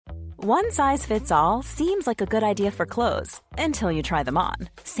One size fits all seems like a good idea for clothes until you try them on.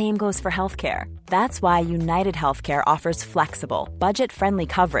 Same goes for healthcare. That's why United Healthcare offers flexible, budget-friendly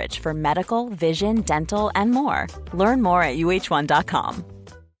coverage for medical, vision, dental, and more. Learn more at uh1.com.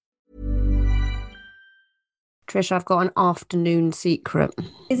 Trish, I've got an afternoon secret.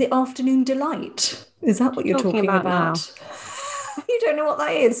 Is it afternoon delight? Is that what you're talking about? Now? You don't know what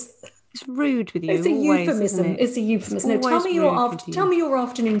that is. It's rude with you. It's a always, euphemism. Isn't it? It's a euphemism. It's No, tell me you. your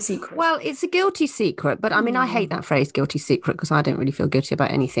afternoon secret. Well, it's a guilty secret, but I mean, I hate that phrase, guilty secret, because I don't really feel guilty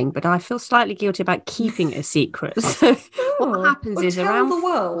about anything, but I feel slightly guilty about keeping a secret. So what happens is tell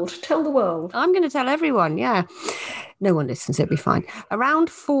the world. I'm going to tell everyone, yeah. No one listens, it'll be fine. Around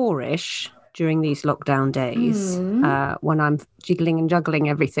 4-ish, during these lockdown days, when I'm jiggling and juggling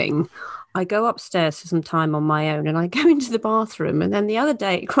everything, I go upstairs for some time on my own and I go into the bathroom. And then the other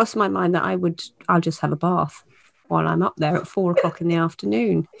day it crossed my mind that I'll just have a bath while I'm up there at 4 o'clock in the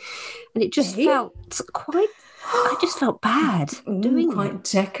afternoon. And it just felt I just felt bad doing quite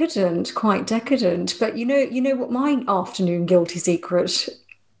decadent. But you know what my afternoon guilty secret,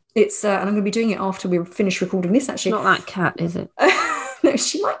 it's, and I'm going to be doing it after we finish recording this actually. Not that cat, is it? No,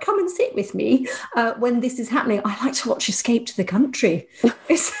 she might come and sit with me when this is happening. I like to watch Escape to the Country.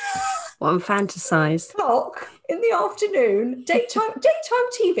 It's One fantasise. O'clock in the afternoon, daytime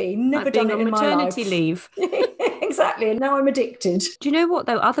TV. Never like done being it on in my life. maternity leave. Exactly, and now I'm addicted. Do you know what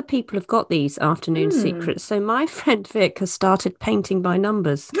though? Other people have got these afternoon secrets. So my friend Vic has started painting by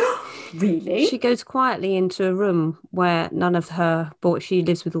numbers. Really? She goes quietly into a room where none of her, she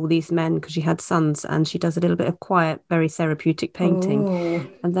lives with all these men because she had sons, and she does a little bit of quiet, very therapeutic painting. Oh.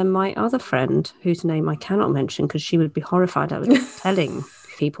 And then my other friend, whose name I cannot mention because she would be horrified I was telling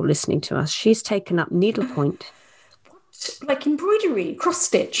people listening to us, she's taken up needlepoint. Like embroidery, cross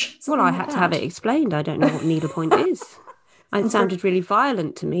stitch. Well, I had to have it explained. I don't know what needlepoint is. It sounded really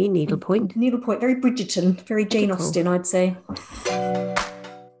violent to me, needlepoint. Needlepoint, very Bridgerton, very Jane Austen, I'd say.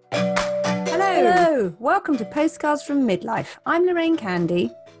 Hello, welcome to Postcards from Midlife. I'm Lorraine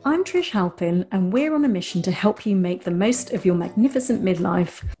Candy. I'm Trish Halpin, and we're on a mission to help you make the most of your magnificent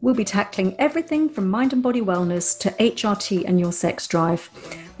midlife. We'll be tackling everything from mind and body wellness to HRT and your sex drive.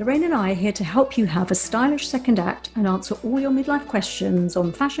 Lorraine and I are here to help you have a stylish second act and answer all your midlife questions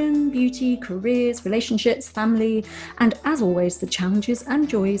on fashion, beauty, careers, relationships, family, and as always, the challenges and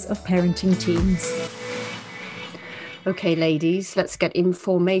joys of parenting teens. Okay, ladies, let's get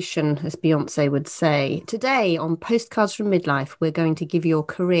information, as Beyonce would say. Today on Postcards from Midlife, we're going to give your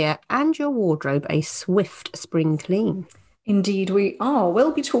career and your wardrobe a swift spring clean. Indeed, we are.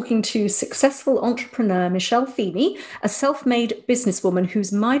 We'll be talking to successful entrepreneur Michelle Feeney, a self-made businesswoman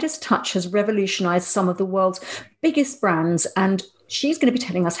whose Midas touch has revolutionized some of the world's biggest brands, and she's going to be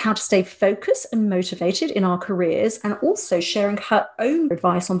telling us how to stay focused and motivated in our careers, and also sharing her own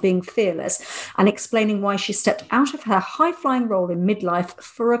advice on being fearless and explaining why she stepped out of her high-flying role in midlife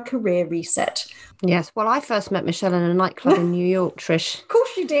for a career reset. Yes, well, I first met Michelle in a nightclub in New York, Trish. Of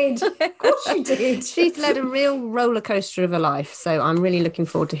course you did. Of course you did. She's led a real roller coaster of a life, so I'm really looking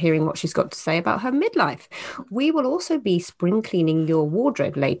forward to hearing what she's got to say about her midlife. We will also be spring cleaning your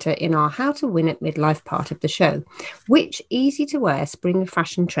wardrobe later in our How to Win at Midlife part of the show. Which easy-to-wear spring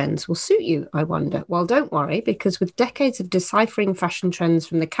fashion trends will suit you, I wonder? Well, don't worry, because with decades of deciphering fashion trends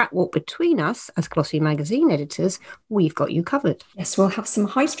from the catwalk between us as Glossy magazine editors, we've got you covered. Yes, we'll have some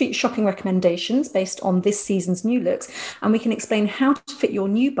high street shopping recommendations based on this season's new looks, and we can explain how to fit your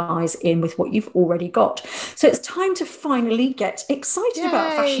new buys in with what you've already got. So it's time to finally get excited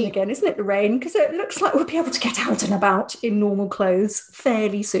about fashion again, isn't it, Lorraine? Because it looks like we'll be able to get out and about in normal clothes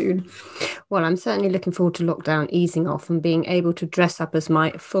fairly soon. Well, I'm certainly looking forward to lockdown easing off and being able to dress up as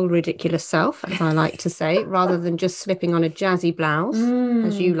my full ridiculous self, as I like to say, rather than just slipping on a jazzy blouse,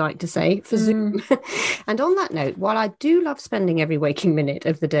 as you like to say, for Zoom. And on that note, while I do love spending every waking minute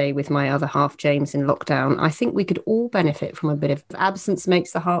of the day with my other half, James, in lockdown, I think we could all benefit from a bit of absence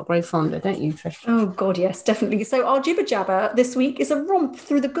makes the heart grow fonder, don't you, Trish? Oh, God, yes, definitely. So our jibber jabber this week is a romp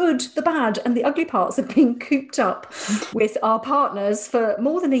through the good, the bad, and the ugly parts of being cooped up with our partners for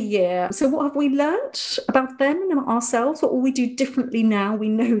more than a year. So what have we learnt about them and ourselves? What will we do differently now we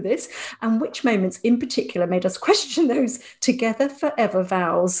know this? And which moments in particular made us question those together forever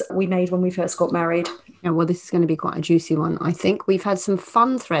vows we made when we first got married? Yeah, well, this is going to be quite a juicy one, I think. We've had some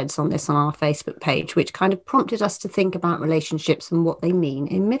fun threads on this on our Facebook page, which kind of prompted us to think about relationships and what they mean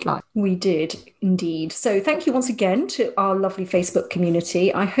in midlife. We did, indeed. So thank you once again to our lovely Facebook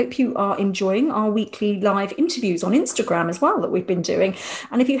community. I hope you are enjoying our weekly live interviews on Instagram as well that we've been doing.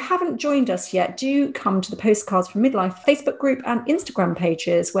 And if you haven't joined us yet, do come to the Postcards from Midlife Facebook group and Instagram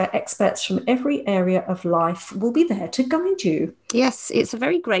pages, where experts from every area of life will be there to guide you. Yes, it's a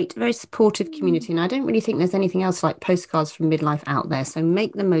very great, very supportive community. And I don't really think there's anything else like postcards from midlife out there. So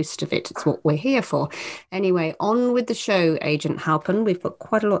make the most of it. It's what we're here for. Anyway, on with the show, Agent Halpin. We've got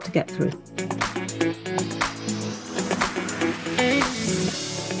quite a lot to get through.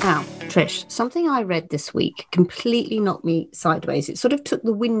 Now, Trish, something I read this week completely knocked me sideways. It sort of took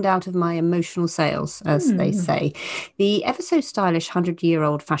the wind out of my emotional sails, as they say. The ever so stylish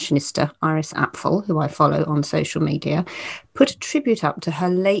 100-year-old fashionista, Iris Apfel, who I follow on social media, put a tribute up to her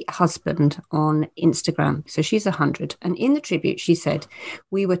late husband on Instagram. So she's 100. And in the tribute, she said,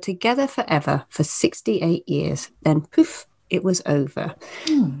 "We were together forever for 68 years. Then poof, it was over."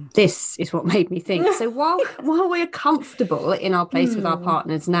 This is what made me think. So while we're comfortable in our place with our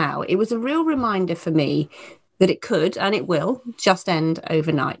partners now, it was a real reminder for me that it could, and it will, just end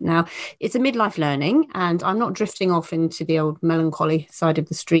overnight. Now, it's a midlife learning, and I'm not drifting off into the old melancholy side of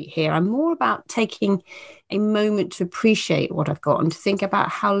the street here. I'm more about taking a moment to appreciate what I've got and to think about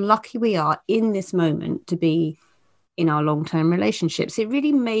how lucky we are in this moment to be in our long-term relationships. It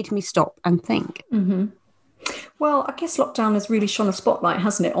really made me stop and think. Mm-hmm. Well, I guess lockdown has really shone a spotlight,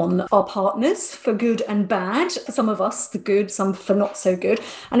 hasn't it, on our partners for good and bad. For some of us, the good, some for not so good.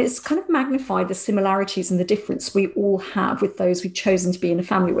 And it's kind of magnified the similarities and the difference we all have with those we've chosen to be in a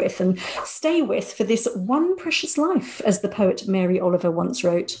family with and stay with for this one precious life, as the poet Mary Oliver once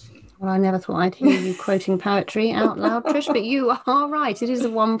wrote. Well, I never thought I'd hear you quoting poetry out loud, Trish, but you are right. It is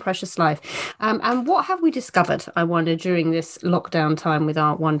the one precious life. And what have we discovered, I wonder, during this lockdown time with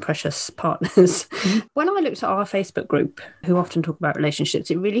our one precious partners? When I looked at our Facebook group, who often talk about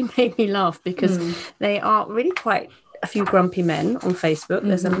relationships, it really made me laugh because they are really quite a few grumpy men on Facebook.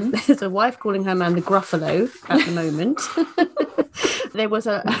 There's a wife calling her man the Gruffalo at the moment. There was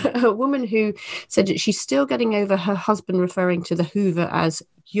a woman who said that she's still getting over her husband referring to the Hoover as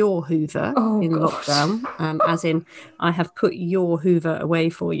your Hoover in lockdown, as in, I have put your Hoover away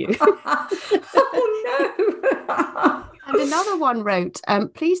for you. Oh, no. And another one wrote,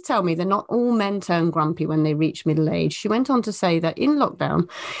 "Please tell me that not all men turn grumpy when they reach middle age." She went on to say that in lockdown,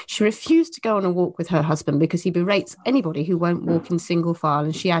 she refused to go on a walk with her husband because he berates anybody who won't walk in single file.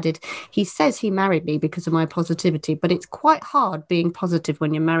 And she added, "He says he married me because of my positivity, but it's quite hard being positive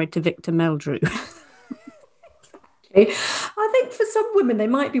when you're married to Victor Meldrew." I think for some women, they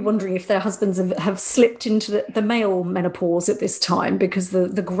might be wondering if their husbands have slipped into the male menopause at this time because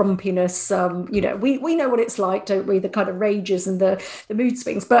the grumpiness, we know what it's like, don't we? The kind of rages and the mood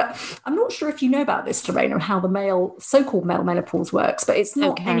swings. But I'm not sure if you know about this, Lorraine, and how the so-called male menopause works, but it's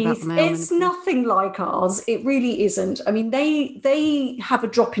not it's nothing like ours. It really isn't. I mean, they have a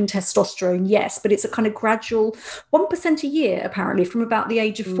drop in testosterone, yes, but it's a kind of gradual 1% a year, apparently, from about the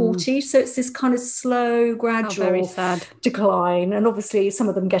age of 40. So it's this kind of slow, gradual decline, and obviously some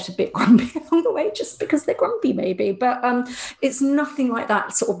of them get a bit grumpy along the way just because they're grumpy maybe, but it's nothing like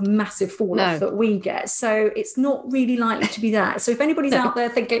that sort of massive fall off that we get, so it's not really likely to be that. So if anybody's out there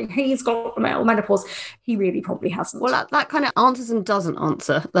thinking he's got male menopause, he really probably hasn't. Well, that kind of answers and doesn't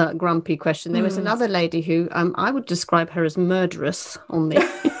answer the grumpy question. There was another lady who I would describe her as murderous on the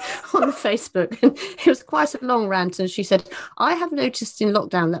on the Facebook, and it was quite a long rant, and she said, "I have noticed in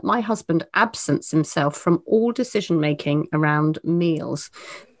lockdown that my husband absents himself from all decision making around meals."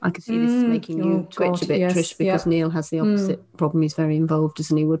 I can see this is making you twitch a bit, yes, Trish, because Neil has the opposite problem. He's very involved,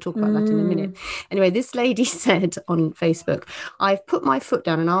 isn't he? We'll talk about that in a minute. Anyway, this lady said on Facebook, "I've put my foot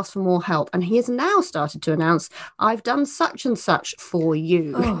down and asked for more help, and he has now started to announce, 'I've done such and such for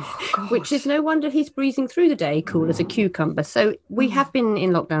you,'" which is no wonder he's breezing through the day cool as a cucumber. So we have been in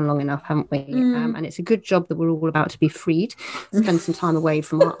lockdown long enough, haven't we? And it's a good job that we're all about to be freed, spend some time away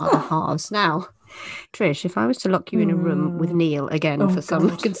from our other halves. Now, Trish, if I was to lock you in a room with Neil again for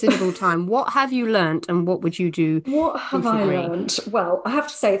some considerable time, what have you learnt and what would you do? What have I learnt? Well, I have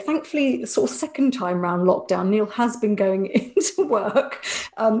to say, thankfully, the sort of second time round lockdown, Neil has been going into work.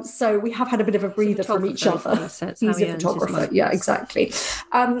 So we have had a bit of a breather from each other. He's a photographer. Yeah, exactly.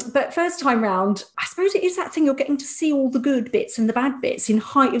 But first time round, I suppose it is that thing, you're getting to see all the good bits and the bad bits in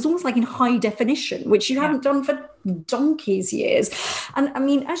high, it was almost like in high definition, which you haven't done for donkey's years. And I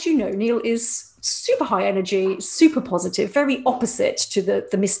mean, as you know, Neil is super high energy, super positive, very opposite to the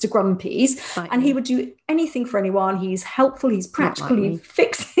Mr. Grumpies. And he would do anything for anyone. He's helpful, he's practical, he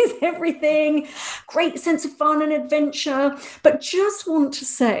fixes everything, great sense of fun and adventure. But just want to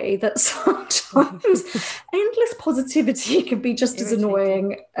say that sometimes endless positivity can be just as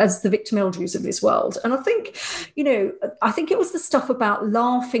annoying as the Victor Meldrews of this world. And I think, I think it was the stuff about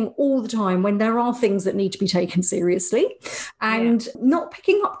laughing all the time when there are things that need to be taken seriously and not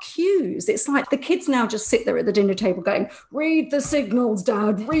picking up cues. It's like the kids now just sit there at the dinner table going, "Read the signals,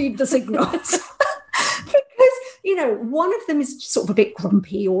 Dad, read the signals." Because, one of them is sort of a bit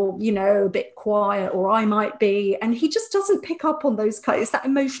grumpy or, a bit quiet, or I might be, and he just doesn't pick up on those it's that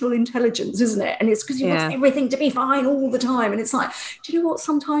emotional intelligence, isn't it? And it's because he wants everything to be fine all the time. And it's like, do you know what?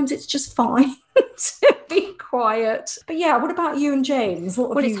 Sometimes it's just fine to be quiet. But yeah, what about you and James?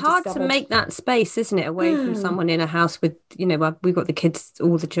 What have you it's hard discovered? to make that space, isn't it, away from someone in a house with, we've got the kids,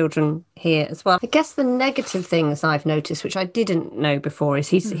 all the children here as well. I guess the negative things I've noticed, which I didn't know before, is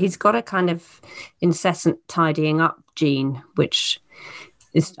he's got a kind of incessant tidying up gene, which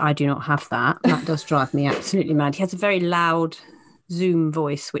is, I do not have that. That does drive me absolutely mad. He has a very loud Zoom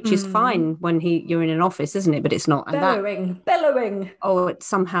voice, which is fine when you're in an office, isn't it? But it's not. And bellowing. Oh, it's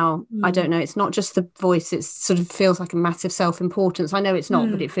somehow, I don't know. It's not just the voice. It sort of feels like a massive self-importance. I know it's not,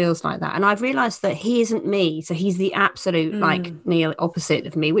 but it feels like that. And I've realised that he isn't me. So he's the absolute, near opposite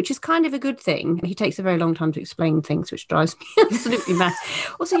of me, which is kind of a good thing. He takes a very long time to explain things, which drives me absolutely mad.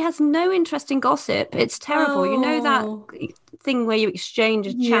 Also, he has no interest in gossip. It's terrible. You know that thing where you exchange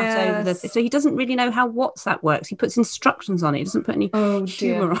a chat over so he doesn't really know how WhatsApp works. He puts instructions on it. He doesn't put any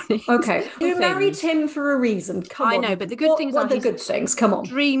humour on it. Okay, you married him for a reason. I know, but the good things are the good things. Come on,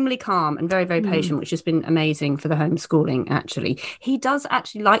 extremely calm and very, very patient, which has been amazing for the homeschooling. Actually, he does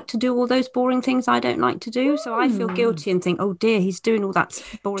actually like to do all those boring things I don't like to do. So I feel guilty and think, oh dear, he's doing all that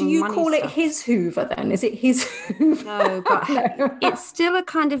boring. Do you money call stuff. It his Hoover then? Is it his Hoover? No, but it's still a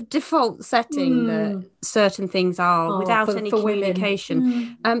kind of default setting that certain things are without any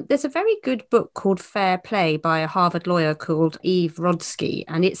communication. There's a very good book called Fair Play by a Harvard lawyer called Eve Rodsky,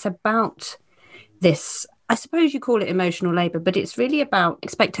 and it's about this. I suppose you call it emotional labour, but it's really about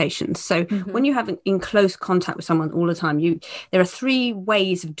expectations. So when you have in close contact with someone all the time, there are three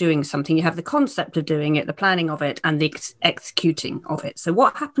ways of doing something. You have the concept of doing it, the planning of it, and the executing of it. So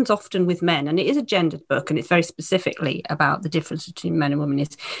what happens often with men, and it is a gendered book, and it's very specifically about the difference between men and women,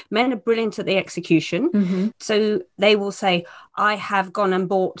 is men are brilliant at the execution. So they will say, I have gone and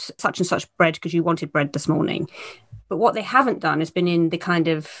bought such and such bread because you wanted bread this morning. But what they haven't done has been in the kind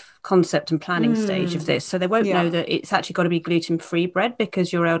of concept and planning stage of this. So they won't know that it's actually got to be gluten-free bread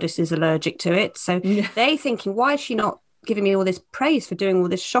because your eldest is allergic to it. So they're thinking, why is she not giving me all this praise for doing all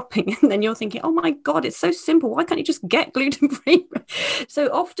this shopping? And then you're thinking, oh my God, it's so simple. Why can't you just get gluten-free? So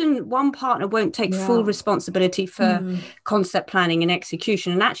often one partner won't take full responsibility for concept planning and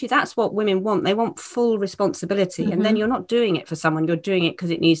execution. And actually that's what women want. They want full responsibility. And then you're not doing it for someone, you're doing it because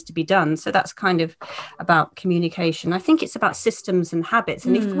it needs to be done. So that's kind of about communication. I think it's about systems and habits.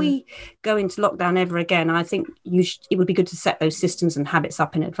 And if we go into lockdown ever again, I think it would be good to set those systems and habits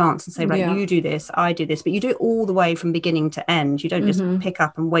up in advance and say, right, you do this, I do this, but you do it all the way from beginning to end. You don't just pick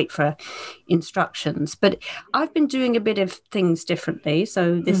up and wait for instructions. But I've been doing a bit of things differently.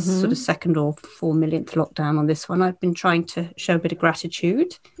 So this sort of second or 4 millionth lockdown on this one, I've been trying to show a bit of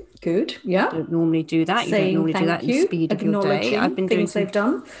gratitude. Good, yeah. You don't normally do that. You don't normally do that in the speed of your day. I've been doing things they've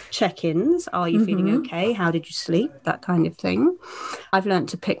done. Check-ins. Are you feeling okay? How did you sleep? That kind of thing. I've learned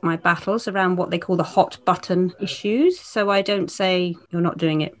to pick my battles around what they call the hot button issues. So I don't say, you're not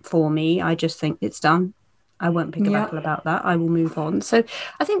doing it for me. I just think it's done. I won't pick a battle about that. I will move on. So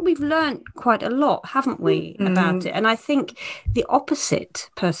I think we've learned quite a lot, haven't we, about it? And I think the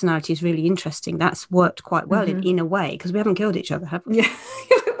opposite personality is really interesting. That's worked quite well in a way, because we haven't killed each other, have we? Yeah.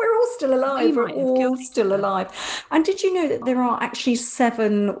 We're all still alive. We're all still alive. And did you know that there are actually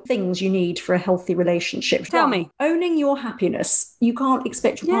 7 things you need for a healthy relationship? Tell me. Owning your happiness. You can't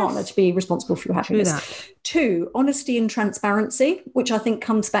expect your partner to be responsible for your happiness. 2, honesty and transparency, which I think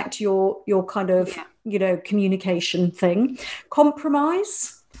comes back to your kind of, communication thing.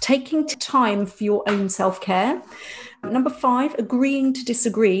 Compromise, taking time for your own self-care. Number 5, agreeing to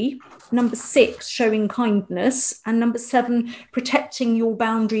disagree. Number 6, showing kindness. And number 7, protecting your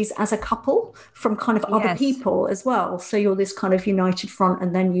boundaries as a couple from kind of other people as well. So you're this kind of united front,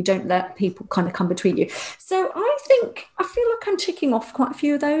 and then you don't let people kind of come between you. So I feel like I'm ticking off quite a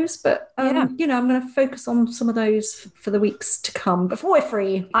few of those, but I'm going to focus on some of those for the weeks to come before we're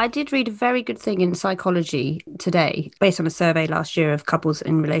free. I did read a very good thing in Psychology Today, based on a survey last year of couples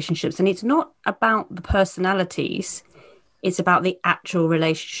in relationships. And it's not about the personalities. It's about the actual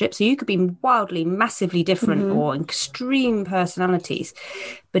relationship. So you could be wildly, massively different or extreme personalities,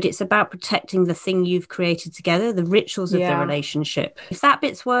 but it's about protecting the thing you've created together, the rituals of the relationship. If that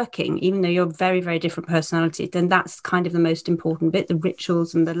bit's working, even though you're very, very different personalities, then that's kind of the most important bit, the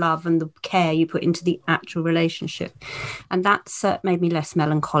rituals and the love and the care you put into the actual relationship. And that's made me less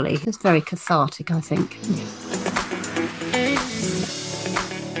melancholy. It's very cathartic, I think.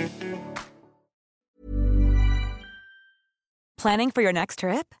 Planning for your next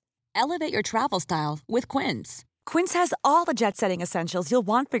trip? Elevate your travel style with Quince. Quince has all the jet-setting essentials you'll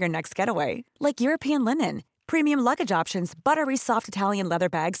want for your next getaway, like European linen, premium luggage options, buttery soft Italian leather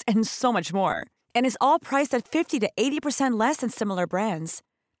bags, and so much more. And is all priced at 50 to 80% less than similar brands.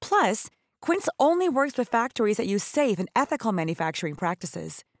 Plus, Quince only works with factories that use safe and ethical manufacturing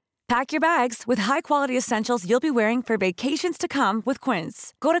practices. Pack your bags with high-quality essentials you'll be wearing for vacations to come with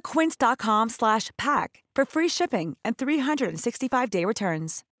Quince. Go to quince.com/pack for free shipping and 365-day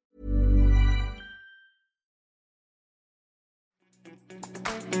returns.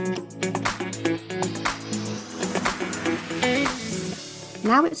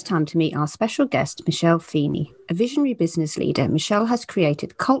 Now it's time to meet our special guest, Michelle Feeney. A visionary business leader, Michelle has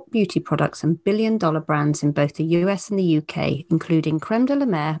created cult beauty products and billion-dollar brands in both the US and the UK, including Creme de la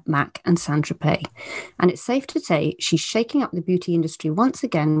Mer, MAC and Saint Tropez. And it's safe to say she's shaking up the beauty industry once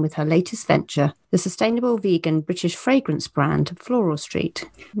again with her latest venture, the sustainable vegan British fragrance brand, Floral Street.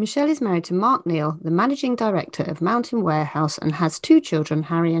 Michelle is married to Mark Neal, the managing director of Mountain Warehouse, and has 2 children,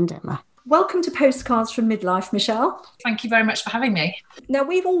 Harry and Emma. Welcome to Postcards from Midlife, Michelle. Thank you very much for having me. Now,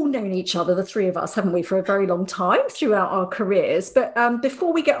 we've all known each other, the three of us, haven't we, for a very long time throughout our careers. But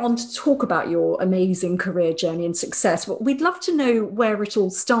before we get on to talk about your amazing career journey and success, we'd love to know where it all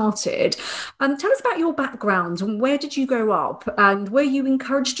started. Tell us about your background and where did you grow up? And were you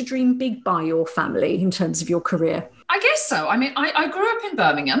encouraged to dream big by your family in terms of your career? I guess so. I mean, I grew up in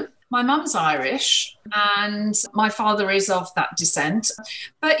Birmingham. My mum's Irish and my father is of that descent.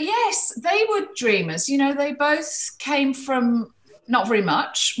 But yes, they were dreamers. You know, they both came from not very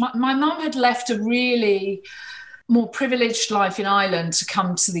much. My mum had left a really more privileged life in Ireland to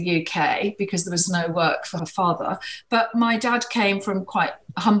come to the UK because there was no work for her father. But my dad came from quite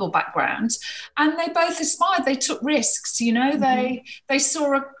a humble background and they both aspired. They took risks, you know, they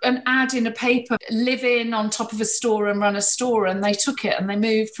saw an ad in a paper, live in on top of a store and run a store, and they took it and they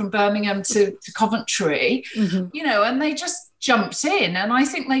moved from Birmingham to Coventry, you know, and they just jumped in. And I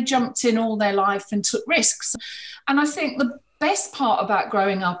think they jumped in all their life and took risks. And I think the best part about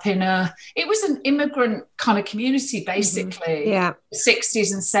growing up it was an immigrant kind of community, basically.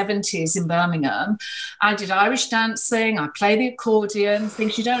 60s and 70s in Birmingham. I did Irish dancing, I play the accordion,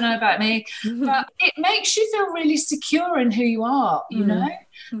 things you don't know about me, but it makes you feel really secure in who you are, you know?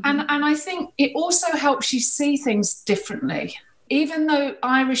 And I think it also helps you see things differently. Even though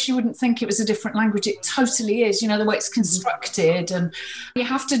Irish, you wouldn't think it was a different language, it totally is, you know, the way it's constructed, and you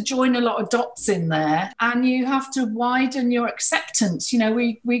have to join a lot of dots in there and you have to widen your acceptance. You know,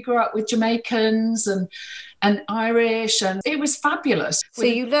 we grew up with Jamaicans and Irish, and it was fabulous. So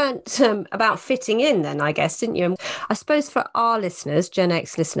you learnt about fitting in then, I guess, didn't you? I suppose for our listeners, Gen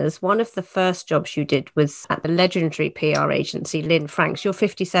X listeners, one of the first jobs you did was at the legendary PR agency, Lynn Franks. You're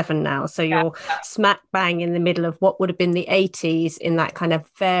 57 now, so you're smack bang in the middle of what would have been the 80s in that kind of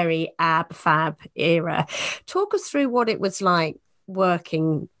very fab era. Talk us through what it was like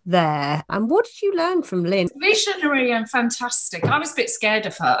working there, and what did you learn from Lynn? Visionary and fantastic. I was a bit scared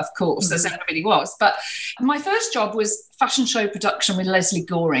of her, of course, as everybody was, but my first job was fashion show production with Leslie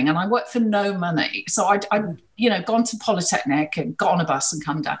Goring, and I worked for no money. So I'd you know, gone to Polytechnic and got on a bus and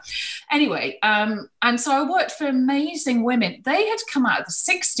come down. Anyway, and so I worked for amazing women. They had come out of the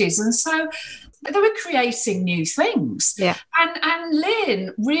 60s, and so they were creating new things. Yeah. And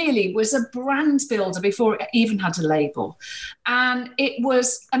Lynn really was a brand builder before it even had a label. And it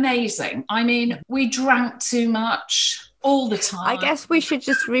was amazing. I mean, we drank too much all the time. I guess we should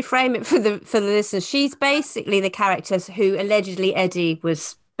just reframe it for the listeners. She's basically the character who allegedly Eddie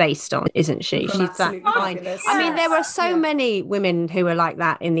was based on, isn't she? She's that fine. I mean, there were so many women who were like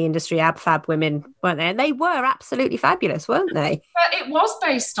that in the industry, ab-fab women, weren't there? They were absolutely fabulous, weren't they? But it was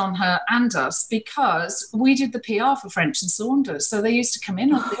based on her and us because we did the PR for French and Saunders, so they used to come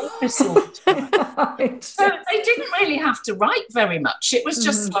in on the office all the time. So they didn't really have to write very much. It was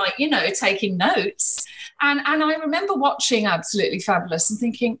just like, you know, taking notes. And I remember watching Absolutely Fabulous and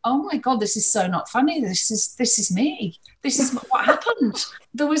thinking, oh my God, this is so not funny. This is me. This is what happened.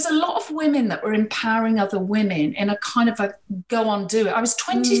 There was a lot of women that were empowering other women in a kind of a go on, do it. I was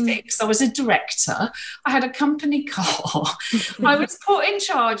 26. I was a director. I had a company car. I was put in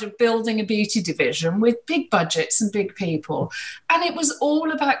charge of building a beauty division with big budgets and big people. And it was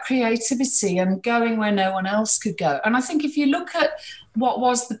all about creativity and going where no one else could go. And I think if you look at what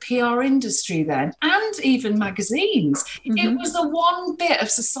was the PR industry then, and even magazines, it was the one bit of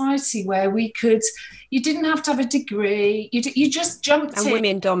society where you didn't have to have a degree, you just jumped in. And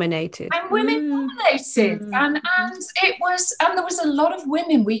women dominated. And women dominated. And there was a lot of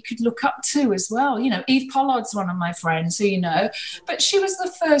women we could look up to as well. You know, Eve Pollard's one of my friends who you know, but she was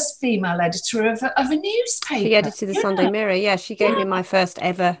the first female editor of a newspaper. She edited the Sunday Mirror. Yeah, she gave me my first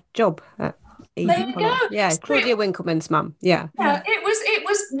ever job. There you go. Yeah, Claudia Winkleman's mum. Yeah. It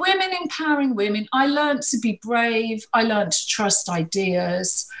was women empowering women. I learned to be brave. I learned to trust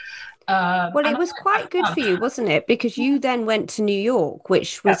ideas. Well, it was quite good for you, wasn't it? Because you then went to New York,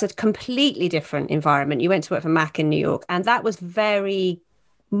 which was a completely different environment. You went to work for Mac in New York, and that was very,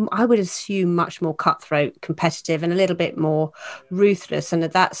 I would assume, much more cutthroat, competitive, and a little bit more ruthless. And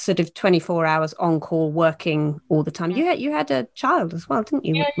that sort of 24 hours on call, working all the time. You had a child as well, didn't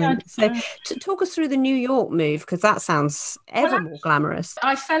you? Yeah. So talk us through the New York move, because that sounds ever more glamorous.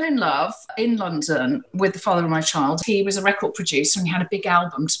 I fell in love in London with the father of my child. He was a record producer and he had a big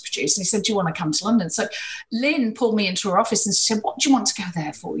album to produce. And he said, "Do you want to come to London?" So Lynn pulled me into her office and she said, "What do you want to go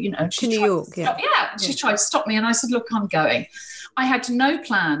there for?" You know, to New York. She tried to stop me, and I said, "Look, I'm going." I had no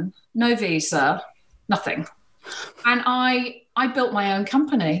plan, no visa, nothing. And I built my own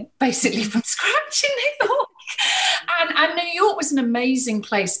company, basically from scratch in New York. And New York was an amazing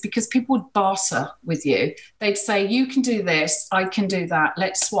place because people would barter with you. They'd say, "You can do this, I can do that.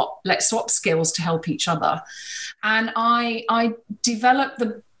 Let's swap skills to help each other." And I developed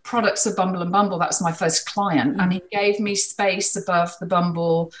the products of Bumble and Bumble. That was my first client. And he gave me space above the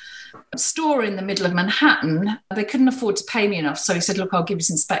Bumble store in the middle of Manhattan. They couldn't afford to pay me enough. So he said, "Look, I'll give you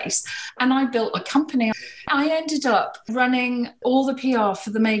some space." And I built a company. I ended up running all the PR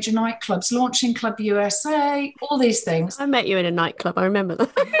for the major nightclubs, launching Club USA, all these things. I met you in a nightclub. I remember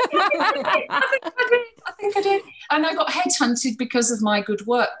that. I think I did. And I got headhunted because of my good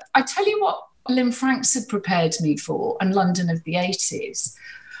work. I tell you what Lynn Franks had prepared me for, and London of the 80s.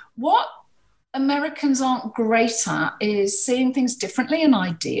 What Americans aren't great at is seeing things differently and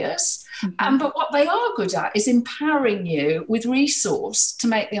ideas. But what they are good at is empowering you with resource to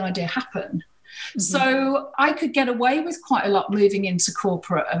make the idea happen. So I could get away with quite a lot moving into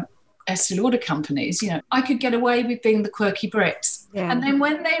corporate Estee Lauder companies. You know, I could get away with being the quirky Brits. Yeah. And then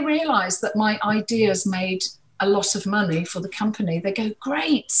when they realised that my ideas made a lot of money for the company, they go,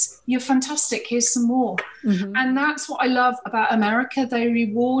 "Great, you're fantastic, here's some more." And that's what I love about America. They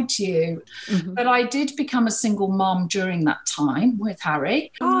reward you. But I did become a single mom during that time with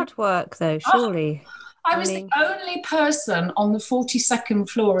Harry. Hard work though, surely. I was the only person on the 42nd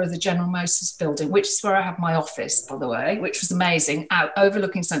floor of the General Motors building, which is where I have my office, by the way, which was amazing, out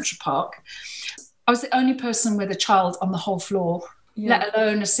overlooking Central Park. I was the only person with a child on the whole floor. Let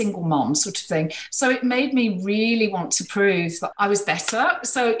alone a single mom sort of thing. So it made me really want to prove that I was better.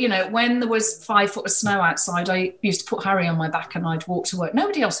 So, you know, when there was 5 foot of snow outside, I used to put Harry on my back and I'd walk to work.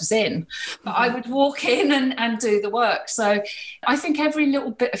 Nobody else was in, but I would walk in and do the work. So I think every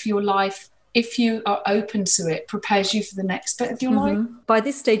little bit of your life, if you are open to it, prepares you for the next bit of your life. By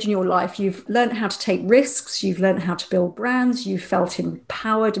this stage in your life, you've learned how to take risks, you've learned how to build brands, you felt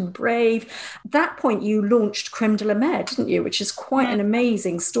empowered and brave. At that point, you launched Crème de la Mer, didn't you? Which is quite an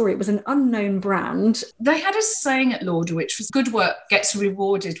amazing story. It was an unknown brand. They had a saying at Lauder, which was good work gets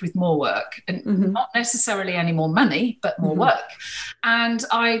rewarded with more work, and not necessarily any more money, but more work. And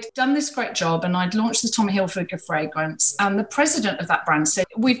I'd done this great job and I'd launched the Tommy Hilfiger fragrance. And the president of that brand said,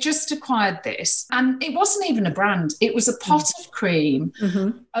 "We've just acquired this." And it wasn't even a brand. It was a pot of cream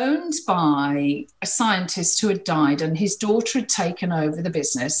owned by a scientist who had died, and his daughter had taken over the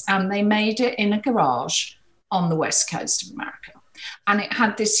business, and they made it in a garage on the west coast of America. And it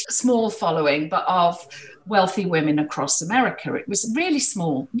had this small following, but of wealthy women across America. It was really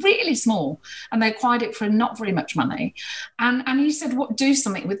small, and they acquired it for not very much money. And he said, "What, do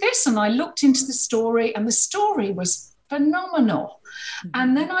something with this?" And I looked into the story, and the story was phenomenal.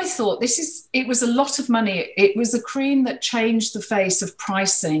 And then I thought, it was a lot of money. It was a cream that changed the face of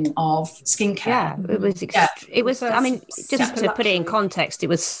pricing of skincare. Yeah, it was, I mean, just to put it in context, it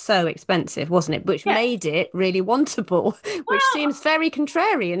was so expensive, wasn't it? Which made it really wantable, which seems very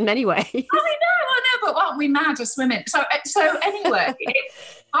contrary in many ways. I know, but aren't we mad as women? So anyway,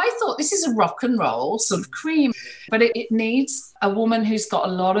 I thought this is a rock and roll sort of cream, but it needs a woman who's got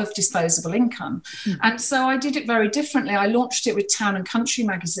a lot of disposable income. And so I did it very differently. I launched it with Town and Country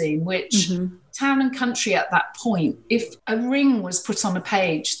magazine, which Town and Country at that point, if a ring was put on a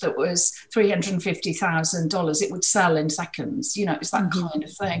page that was $350,000, it would sell in seconds. You know, it's that kind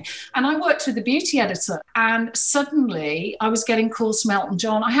of thing. And I worked with the beauty editor, and suddenly I was getting calls from Elton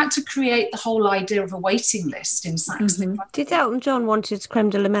John. I had to create the whole idea of a waiting list in Saks. Did Elton John wanted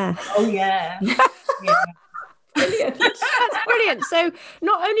crème de la mer? Oh, yeah. Brilliant. That's brilliant. So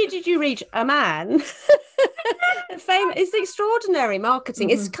not only did you reach a man, it's extraordinary marketing.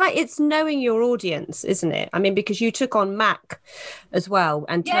 It's knowing your audience, isn't it? I mean, because you took on MAC as well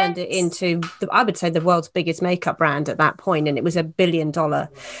and turned it into, I would say, the world's biggest makeup brand at that point, and it was $1 billion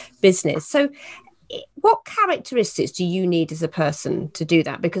business. So what characteristics do you need as a person to do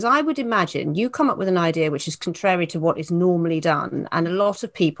that? Because I would imagine you come up with an idea which is contrary to what is normally done. And a lot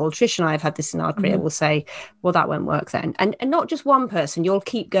of people, Trish and I have had this in our career, will say, well, that won't work then. And not just one person, you'll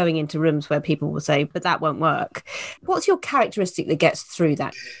keep going into rooms where people will say, but that won't work. What's your characteristic that gets through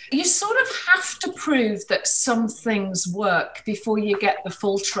that? You sort of have to prove that some things work before you get the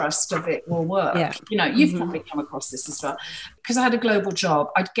full trust of it will work. Yeah. You know, you've probably come across this as well. Because I had a global job,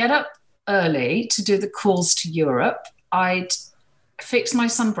 I'd get up early to do the calls to Europe. I'd fix my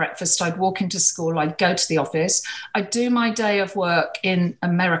son breakfast. I'd walk into school. I'd go to the office. I'd do my day of work in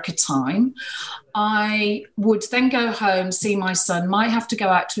America time. I would then go home, see my son, might have to go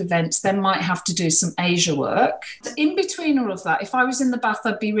out to events, then might have to do some Asia work. In between all of that, if I was in the bath,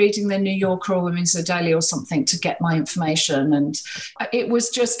 I'd be reading the New Yorker or Women's Daily or something to get my information. And it was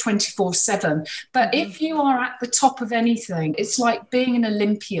just 24/7. But if you are at the top of anything, it's like being an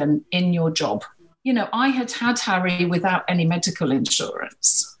Olympian in your job. You know, I had Harry without any medical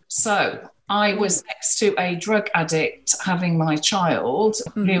insurance. So I was next to a drug addict having my child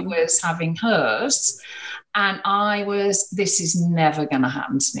who was having hers. And this is never going to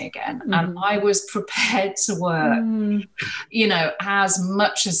happen to me again. And I was prepared to work, you know, as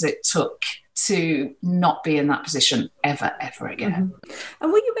much as it took to not be in that position ever again.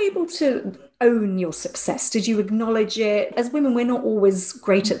 And were you able to own your success? Did you acknowledge it? As women, we're not always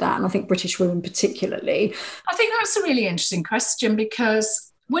great at that. And I think British women particularly. I think that's a really interesting question,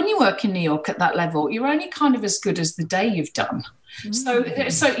 because when you work in New York at that level, you're only kind of as good as the day you've done. So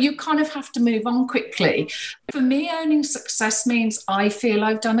you kind of have to move on quickly. For me, owning success means I feel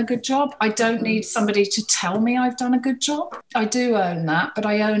I've done a good job. I don't need somebody to tell me I've done a good job. I do own that, but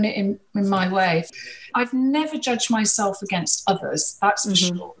I own it in my way. I've never judged myself against others, that's for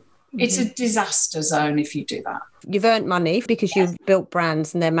sure. It's a disaster zone if you do that. You've earned money because you've built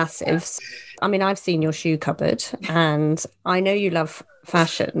brands and they're massive. I mean, I've seen your shoe cupboard and I know you love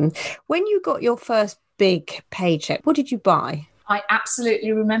fashion. When you got your first big paycheck, what did you buy? I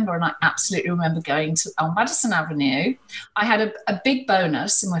absolutely remember, and I absolutely remember going on Madison Avenue. I had a big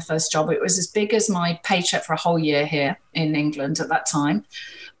bonus in my first job. It was as big as my paycheck for a whole year here in England at that time.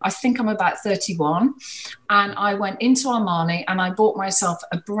 I think I'm about 31. And I went into Armani and I bought myself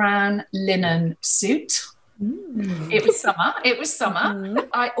a brown linen suit. It was summer.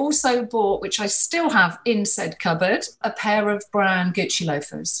 I also bought, which I still have in said cupboard, a pair of brown Gucci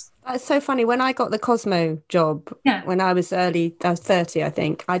loafers. It's so funny. When I got the Cosmo job, when I was 30, I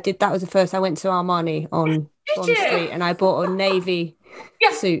think, that was the first. I went to Armani on Bond Street and I bought a navy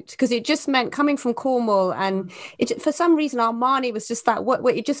suit because it just meant coming from Cornwall, and for some reason Armani was just that,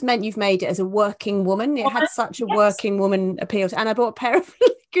 it just meant you've made it as a working woman. It had such a working woman appeal and I bought a pair of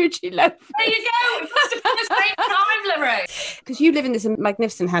Gucci loafers. There you go. It must have been the same time, Lorraine. Because you live in this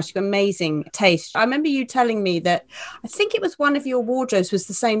magnificent house, you've got amazing taste. I remember you telling me that I think it was one of your wardrobes was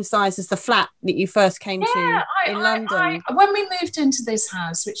the same size as the flat that you first came to in London. When we moved into this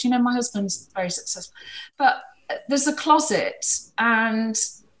house, which, you know, my husband's very successful, but there's a closet and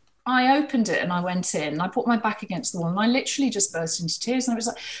I opened it and I went in, I put my back against the wall and I literally just burst into tears. And I was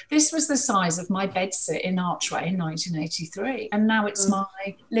like, this was the size of my bedsit in Archway in 1983. And now it's my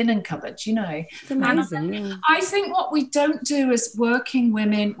linen cupboard, you know. It's amazing. I think what we don't do as working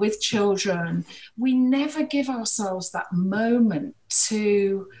women with children, we never give ourselves that moment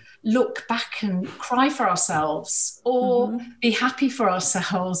to look back and cry for ourselves or be happy for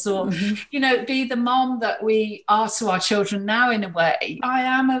ourselves or, you know, be the mom that we are to our children now in a way. I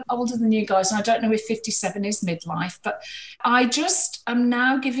am older than you guys and I don't know if 57 is midlife, but I just am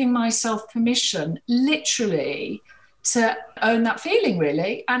now giving myself permission literally to own that feeling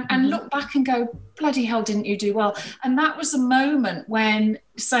really and look back and go, bloody hell, didn't you do well? And that was a moment when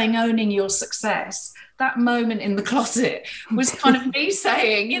saying owning your success, that moment in the closet was kind of me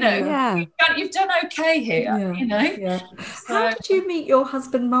saying, you know, you've done okay here, you know. Yeah. So, how did you meet your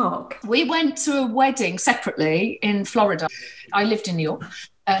husband, Mark? We went to a wedding separately in Florida. I lived in New York.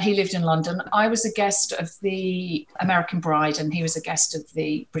 He lived in London. I was a guest of the American bride and he was a guest of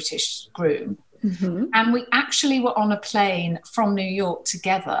the British groom. And we actually were on a plane from New York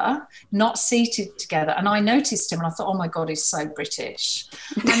together, not seated together. And I noticed him and I thought, oh my God, he's so British.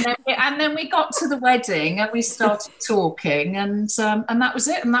 And then we got to the wedding and we started talking and that was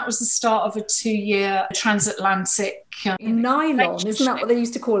it. And that was the start of a 2-year transatlantic nylon, isn't that what they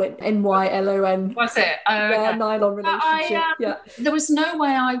used to call it? NYLON. Was it? Yeah, nylon relationship. There was no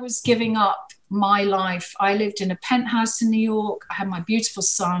way I was giving up my life. I lived in a penthouse in New York. I had my beautiful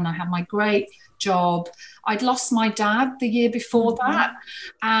son. I had my great job. I'd lost my dad the year before that,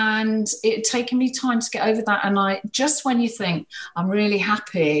 and it had taken me time to get over that. And just when you think I'm really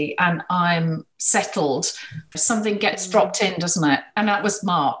happy and I'm settled, something gets dropped in, doesn't it? And that was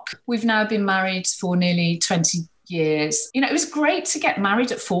Mark. We've now been married for nearly 20 years. You know, it was great to get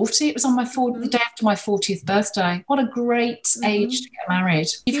married at 40. It was on the day after my 40th birthday. What a great age to get married.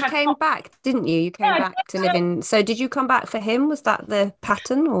 You came back, didn't you? You came back to live in. So did you come back for him? Was that the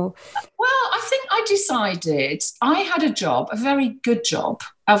pattern, or? Well, I think I decided I had a job, a very good job,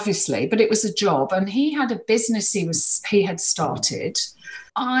 obviously, but it was a job, and he had a business he had started.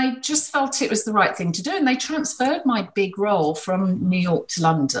 I just felt it was the right thing to do. And they transferred my big role from New York to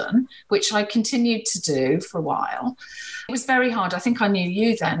London, which I continued to do for a while. It was very hard. I think I knew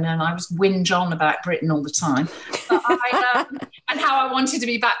you then, and I was whinge on about Britain all the time. But and how I wanted to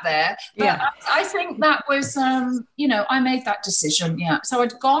be back there. But I think that was, I made that decision, So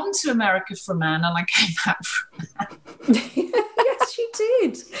I'd gone to America for a man, and I came back for a man. Yes, you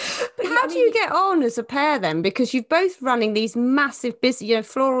did. But how do you get on as a pair then? Because you're both running these massive business,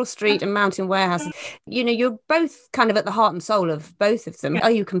 Floral Street and Mountain Warehouse. You're both kind of at the heart and soul of both of them.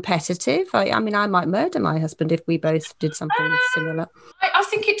 Are you competitive? I mean, I might murder my husband if we both did something similar. I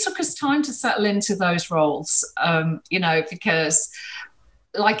think it took us time to settle into those roles, because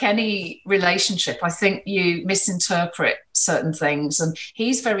like any relationship, I think you misinterpret certain things, and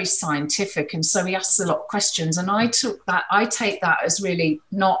he's very scientific, and so he asks a lot of questions, and I take that as really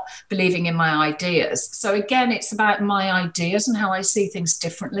not believing in my ideas. So again, it's about my ideas and how I see things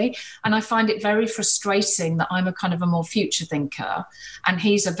differently, and I find it very frustrating that I'm a kind of a more future thinker and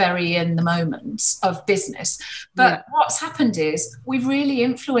he's a very in the moment of business. But what's happened is we've really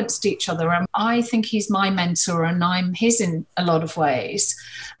influenced each other, and I think he's my mentor and I'm his in a lot of ways.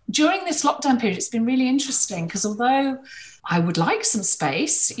 During this lockdown period, it's been really interesting because although I would like some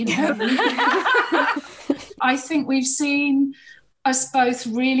space, I think we've seen us both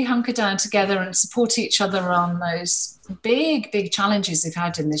really hunker down together and support each other on those big challenges we've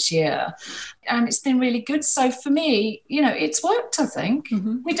had in this year. And it's been really good. So for me, it's worked, I think.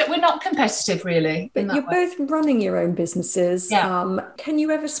 We're not competitive, really. But you're both running your own businesses. Yeah. Can you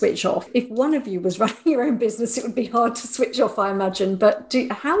ever switch off? If one of you was running your own business, it would be hard to switch off, I imagine. But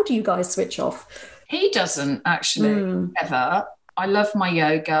how do you guys switch off? He doesn't actually, ever. I love my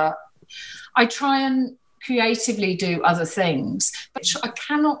yoga. I try and creatively do other things, but I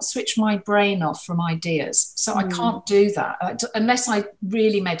cannot switch my brain off from ideas. So I can't do that unless I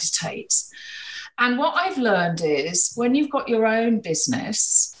really meditate. And what I've learned is when you've got your own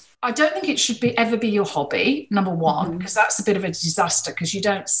business, I don't think it should ever be your hobby, number one, because that's a bit of a disaster because you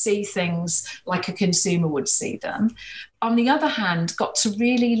don't see things like a consumer would see them. On the other hand, got to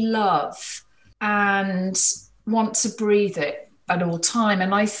really love and want to breathe it at all time.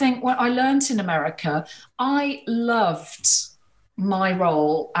 And I think what I learned in America, I loved my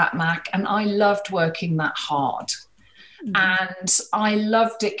role at Mac and I loved working that hard. And I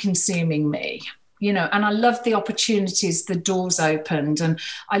loved it consuming me. And I loved the opportunities, the doors opened. And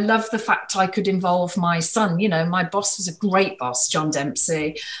I loved the fact I could involve my son. My boss was a great boss, John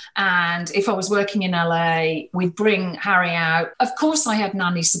Dempsey. And if I was working in LA, we'd bring Harry out. Of course, I had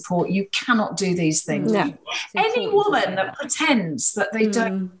nanny support. You cannot do these things. No, any woman that pretends that they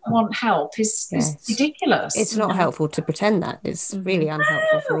don't want help is ridiculous. It's not helpful to pretend that. It's really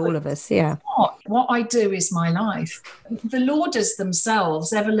unhelpful for all of us. Yeah. What I do is my life. The Lauders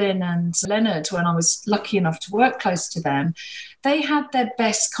themselves, Evelyn and Leonard, when I was lucky enough to work close to them, they had their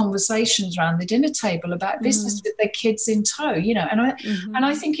best conversations around the dinner table about business with their kids in tow, and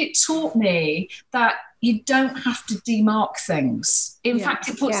I think it taught me that you don't have to demark things. In fact,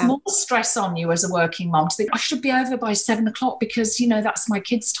 it puts more stress on you as a working mom to think, I should be over by 7:00 because, that's my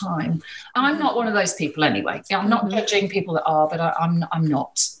kids' time. I'm not one of those people anyway. I'm not judging people that are, but I'm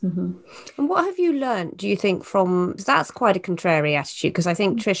not. And what have you learned, do you think, from, that's quite a contrary attitude, because I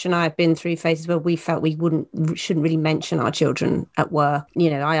think Trish and I have been through phases where we felt we shouldn't really mention our children at work.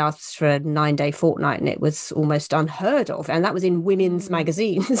 I asked for a 9-day fortnight and it was almost unheard of. And that was in women's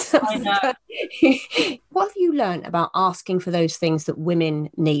magazines. I know. What have you learned about asking for those things that women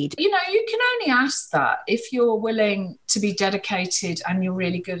need? You can only ask that if you're willing to be dedicated and you're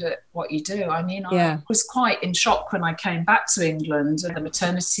really good at what you do. I mean, I was quite in shock when I came back to England, and the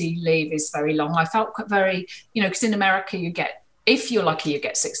maternity leave is very long. I felt very, because in America if you're lucky, you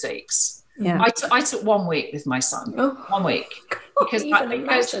get 6 weeks. Yeah. I took 1 week with my son, 1 week. Because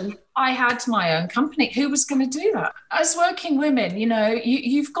I had my own company. Who was going to do that? As working women,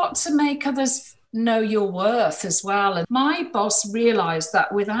 you've got to make others know your worth as well. And my boss realised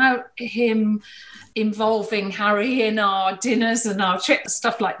that without him involving Harry in our dinners and our trips,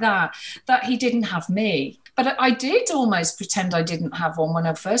 stuff like that, that he didn't have me. But I did almost pretend I didn't have one when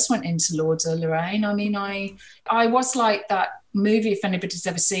I first went into Lauder, Lorraine. I mean, I was like that movie, if anybody's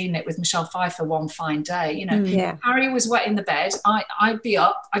ever seen it, with Michelle Pfeiffer, One Fine Day. You know, Harry was wet in the bed. I'd be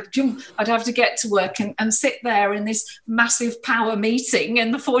up. I'd have to get to work and sit there in this massive power meeting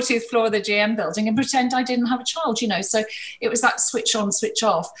in the 40th floor of the GM building and pretend I didn't have a child, you know. So it was that switch on, switch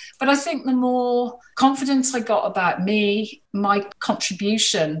off. But I think the more confidence I got about me, my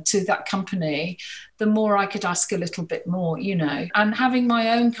contribution to that company, the more I could ask a little bit more, you know. And having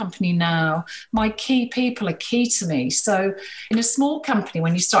my own company now, my key people are key to me. So in a small company,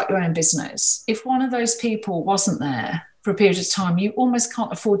 when you start your own business, if one of those people wasn't there for a period of time, you almost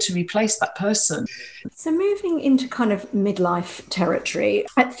can't afford to replace that person. So moving into kind of midlife territory,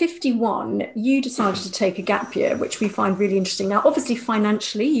 at 51, you decided to take a gap year, which we find really interesting. Now, obviously,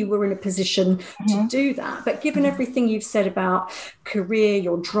 financially, you were in a position to do that. But given everything you've said about career,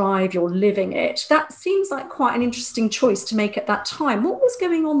 your drive, your living it, that seems like quite an interesting choice to make at that time. What was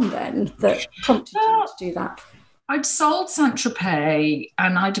going on then that prompted you to do that? I'd sold Saint-Tropez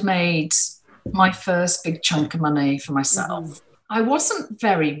and I'd made my first big chunk of money for myself. I wasn't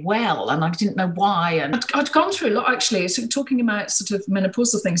very well and I didn't know why. And I'd gone through a lot, actually, so talking about sort of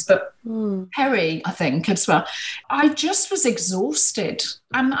menopausal things, but Perry, I think, as well. I just was exhausted.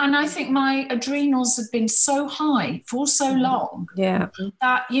 And I think my adrenals had been so high for so long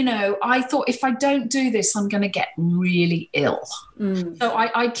that, you know, I thought if I don't do this, I'm going to get really ill. So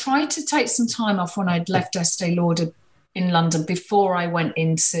I tried to take some time off when I'd left Estée Lauder in London before I went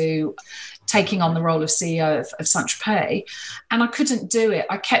into taking on the role of CEO of Saint-Tropez, and I couldn't do it.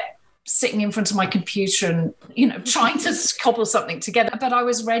 I kept sitting in front of my computer and, you know, trying to cobble something together. But I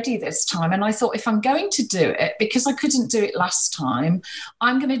was ready this time. And I thought, if I'm going to do it, because I couldn't do it last time,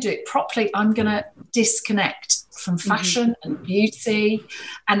 I'm going to do it properly. I'm going to disconnect from fashion and beauty.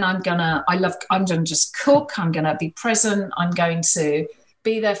 And I'm going to just cook. I'm going to be present. I'm going to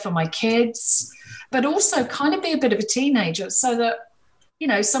be there for my kids, but also kind of be a bit of a teenager so that, you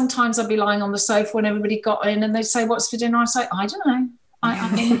know, sometimes I'd be lying on the sofa when everybody got in and they'd say, what's for dinner? I'd say, I don't know.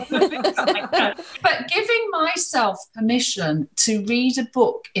 But giving myself permission to read a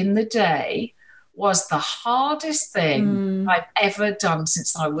book in the day was the hardest thing I've ever done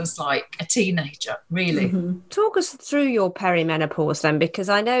since I was like a teenager, really. Talk us through your perimenopause then, because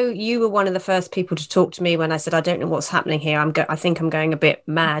I know you were one of the first people to talk to me when I said, I don't know what's happening here. I think I'm going a bit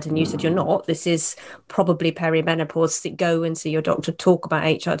mad. And you said, you're not. This is probably perimenopause. Go and see your doctor, talk about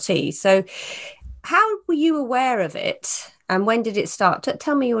HRT. So how were you aware of it? And when did it start?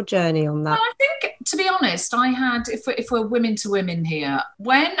 Tell me your journey on that. Well, I think, to be honest, I had, if we're women to women here,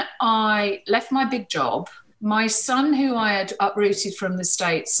 when I left my big job, my son, who I had uprooted from the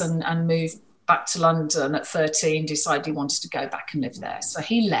States and moved back to London at 13, decided he wanted to go back and live there. So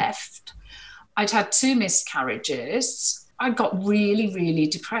he left. I'd had 2 miscarriages. I got really, really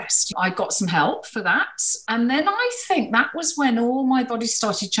depressed. I got some help for that. And then I think that was when all my body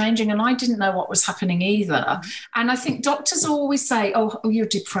started changing and I didn't know what was happening either. And I think doctors always say, oh you're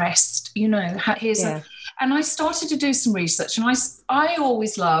depressed, you know, here's and I started to do some research, and I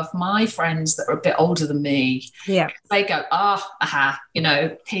always love my friends that are a bit older than me. Yeah. They go, you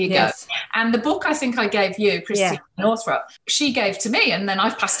know, here you go. And the book I think I gave you, Christine Northrup, she gave to me, and then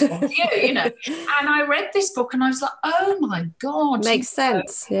I've passed it on to you, you know. And I read this book and I was like, oh my God. Makes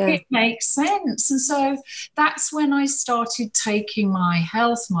sense. It makes sense. And so that's when I started taking my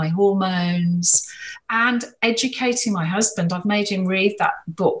health, my hormones, and educating my husband. I've made him read that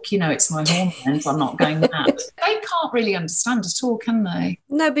book, you know, It's My Hormones, I'm Not Going Mad. They can't really understand at all, can they?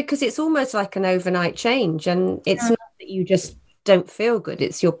 No, because it's almost like an overnight change, and it's not that you just don't feel good,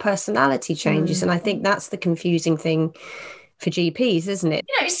 it's your personality changes. And I think that's the confusing thing for GPs, isn't it?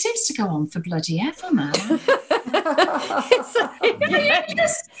 You know, it seems to go on for bloody ever, man. It's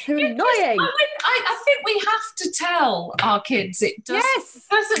annoying. I think we have to tell our kids it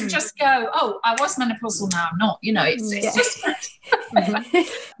doesn't just go, oh, I was menopausal, now I'm not. You know, it's just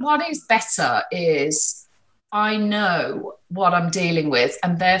what is better is I know what I'm dealing with,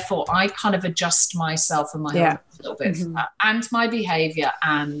 and therefore I kind of adjust myself and my health a little bit for that, and my behaviour.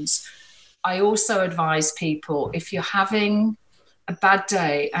 And I also advise people, if you're having a bad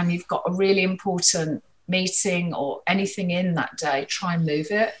day and you've got a really important meeting or anything in that day, try and move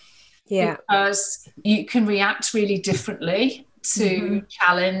it. Yeah. Because you can react really differently to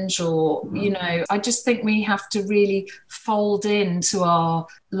challenge, or, you know, I just think we have to really fold into our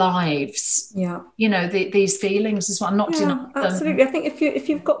lives, you know, these feelings as well, not deny them. Absolutely. I think if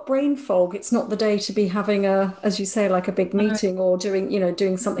you've got brain fog, it's not the day to be having as you say, like a big meeting or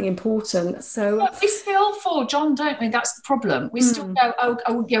doing something important. So but we still fall, John, don't we? That's the problem. We still go,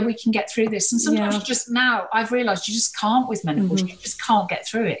 oh yeah, we can get through this. And sometimes you just, now I've realised you just can't with menopause. You just can't get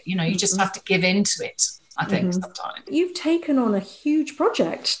through it. You know, you just have to give into it, I think, sometimes. You've taken on a huge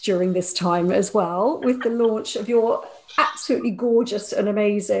project during this time as well, with the launch of your absolutely gorgeous and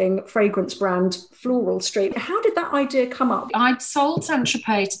amazing fragrance brand, Floral Street. How did that idea come up? I'd sold Saint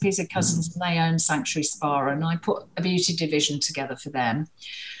Tropez to Pizza Cousins, and they own Sanctuary Spa, and I put a beauty division together for them.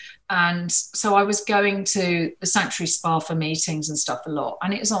 And so I was going to the Sanctuary Spa for meetings and stuff a lot,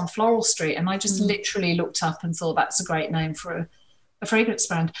 and it was on Floral Street, and I just literally looked up and thought, that's a great name for a fragrance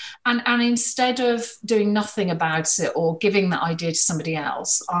brand. And instead of doing nothing about it or giving that idea to somebody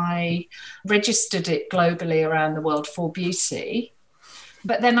else, I registered it globally around the world for beauty.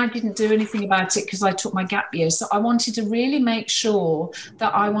 But then I didn't do anything about it because I took my gap year. So I wanted to really make sure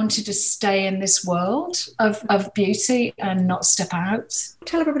that I wanted to stay in this world of beauty and not step out.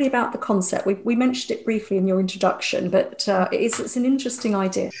 Tell everybody about the concept. We mentioned it briefly in your introduction, but it's an interesting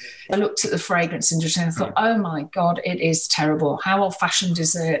idea. I looked at the fragrance industry and I thought, oh my God, it is terrible. How old-fashioned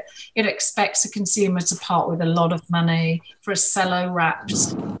is it? It expects a consumer to part with a lot of money for a cello-wrapped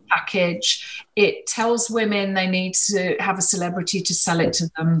package. It tells women they need to have a celebrity to sell it to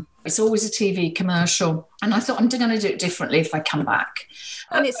them. It's always a TV commercial. And I thought, I'm going to do it differently if I come back.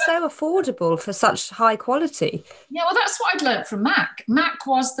 And it's so affordable for such high quality. Yeah, well, that's what I'd learned from MAC. MAC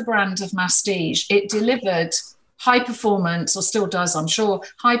was the brand of Mastige. It delivered high performance, or still does, I'm sure,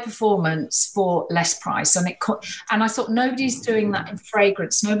 high performance for less price. And I thought, nobody's doing that in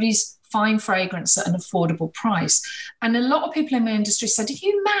fragrance. Nobody's fine fragrance at an affordable price. And a lot of people in my industry said, are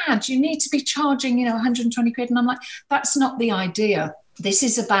you mad? You need to be charging, 120 quid. And I'm like, that's not the idea. This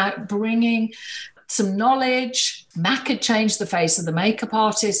is about bringing some knowledge. MAC had changed the face of the makeup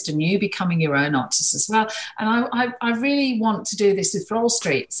artist, and you becoming your own artist as well. And I really want to do this with Floral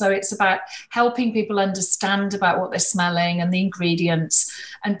Street. So it's about helping people understand about what they're smelling and the ingredients,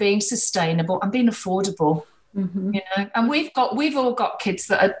 and being sustainable and being affordable. And we've all got kids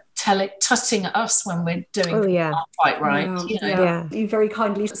that are tutting at us when we're doing not quite right. You very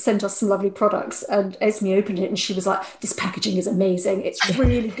kindly sent us some lovely products, and Esme opened it and she was like, this packaging is amazing, it's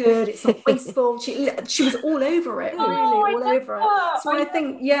really good, it's not wasteful. She was all over it, all over it. So I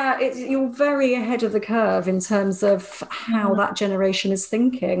think you're very ahead of the curve in terms of how that generation is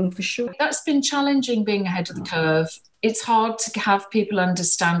thinking, for sure. That's been challenging, being ahead of the curve. It's hard to have people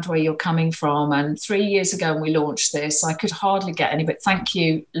understand where you're coming from. And 3 years ago when we launched this, I could hardly get any, but thank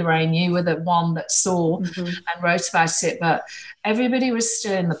you, Lorraine, you were the one that saw and wrote about it. But everybody was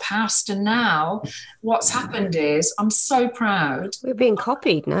still in the past. And now what's happened is, I'm so proud. We're being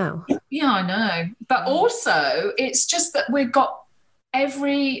copied now. Yeah, I know. But also, it's just that we've got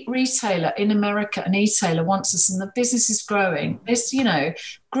every retailer in America, an e-tailer, wants us, and the business is growing. This,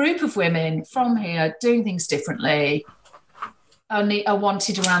 group of women from here doing things differently are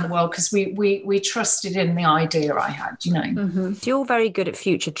wanted around the world because we trusted in the idea I had, So you're very good at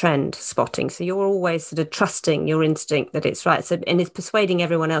future trend spotting. So you're always sort of trusting your instinct that it's right. So, and it's persuading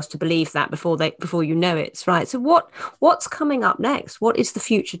everyone else to believe that before you know it's right. So what's coming up next? What is the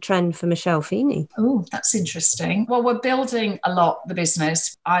future trend for Michelle Feeney? Oh, that's interesting. Well, we're building a lot, the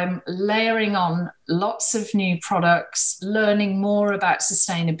business. I'm layering on lots of new products, learning more about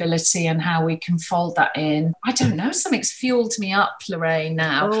sustainability and how we can fold that in. I don't know, something's fueled me up, Lorraine,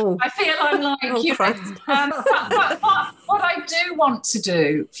 now. Oh. I feel I'm like, what I do want to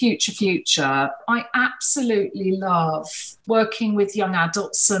do, future, I absolutely love working with young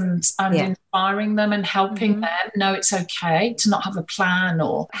adults and inspiring them and helping them know it's okay to not have a plan,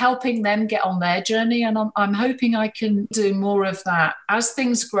 or helping them get on their journey. And I'm hoping I can do more of that as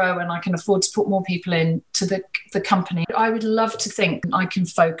things grow and I can afford to put more people into the company. I would love to think I can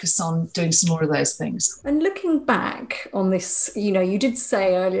focus on doing some more of those things. And looking back on this, you did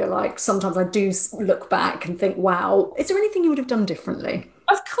say earlier, like, sometimes I do look back and think, wow, is there anything you would have done differently?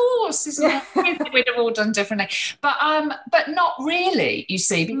 Of course, isn't it? We'd have all done differently, but not really. You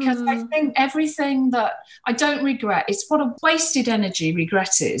see, because I think everything that I don't regret. It's what a wasted energy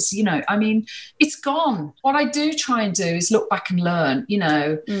regret is. I mean, it's gone. What I do try and do is look back and learn.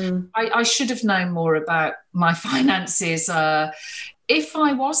 I should have known more about my finances. If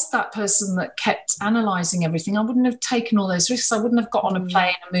I was that person that kept analysing everything, I wouldn't have taken all those risks. I wouldn't have got on a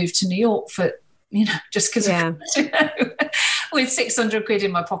plane and moved to New York for just because with 600 quid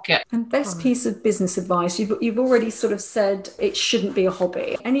in my pocket. And best piece of business advice, you've already sort of said it shouldn't be a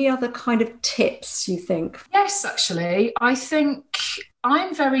hobby. Any other kind of tips you think? Yes, actually, I think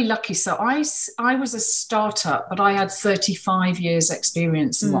I'm very lucky. So I was a startup, but I had 35 years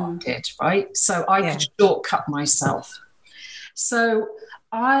experience in what I did, right? So I could shortcut myself. So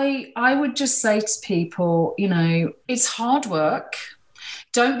I would just say to people, it's hard work.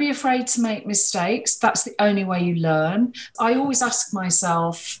 Don't be afraid to make mistakes. That's the only way you learn. I always ask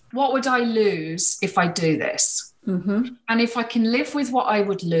myself, what would I lose if I do this? Mm-hmm. And if I can live with what I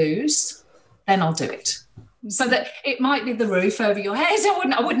would lose, then I'll do it. So that it might be the roof over your head.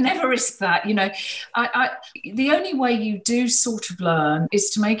 I would never risk that. The only way you do sort of learn is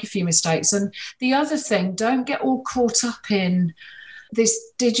to make a few mistakes. And the other thing, don't get all caught up in this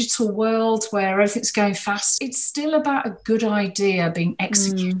digital world where everything's going fast. It's still about a good idea being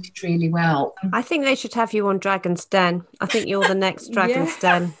executed really well. I think they should have you on Dragon's Den. I think you're the next Dragon's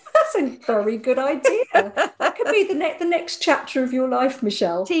Den. That's a very good idea. That could be the next chapter of your life,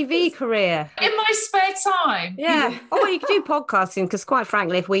 Michelle. TV career. In my spare time. Yeah. Oh, you could do podcasting because, quite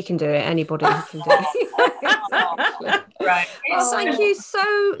frankly, if we can do it, anybody can do it. Exactly. Right. Thank you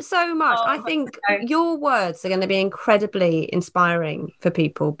so much. I think your words are going to be incredibly inspiring for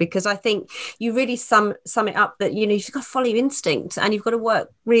people, because I think you really sum it up that you've got to follow your instinct and you've got to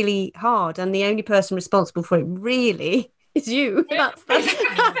work really hard, and the only person responsible for it really is you. That's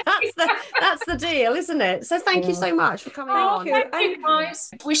the deal, isn't it? So thank you so much for coming on. Thank you,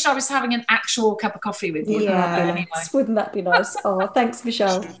 guys. Wish I was having an actual cup of coffee with you. Wouldn't that be nice? Oh, thanks,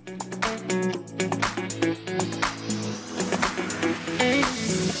 Michelle.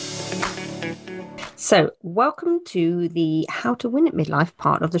 So, welcome to the How to Win at Midlife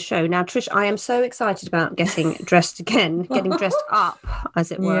part of the show. Now, Trish, I am so excited about getting dressed up,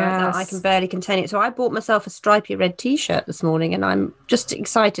 as it were, that I can barely contain it. So, I bought myself a stripy red T-shirt this morning, and I'm just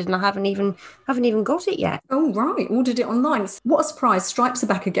excited, and I haven't even got it yet. Oh, right. Ordered it online. What a surprise. Stripes are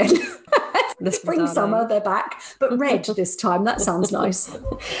back again. The spring, summer, they're back, but red this time. That sounds nice.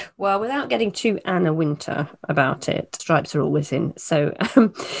 Well, without getting too Anna Winter about it, stripes are always in. So,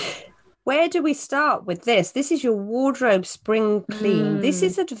 where do we start with this? This is your wardrobe spring clean. This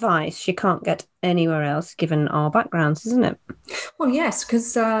is advice you can't get anywhere else, given our backgrounds, isn't it? Well, yes,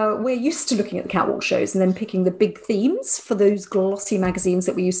 because we're used to looking at the catwalk shows and then picking the big themes for those glossy magazines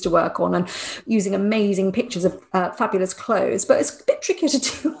that we used to work on and using amazing pictures of fabulous clothes. But it's a bit trickier to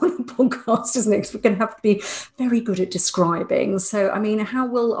do on a podcast, isn't it? Because we're going to have to be very good at describing. So, I mean, how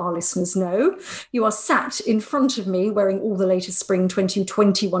will our listeners know? You are sat in front of me wearing all the latest spring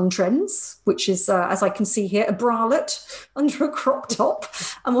 2021 trends, which is, as I can see here, a bralette under a crop top,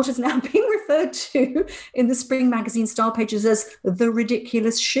 and what is now being referred to in the spring magazine style pages as the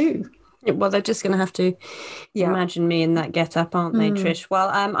ridiculous shoe. Well, they're just going to have to imagine me in that get-up, aren't they, Trish? Well,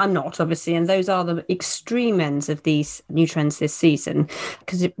 I'm not, obviously, and those are the extreme ends of these new trends this season,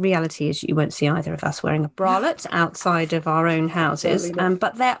 because the reality is you won't see either of us wearing a bralette outside of our own houses,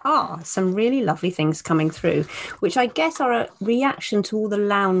 but there are some really lovely things coming through, which I guess are a reaction to all the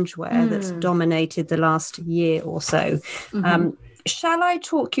loungewear that's dominated the last year or so. Shall I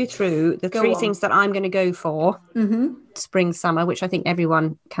talk you through the three things that I'm going to go for spring, summer, which I think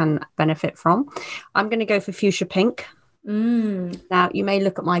everyone can benefit from? I'm going to go for fuchsia pink. Now, you may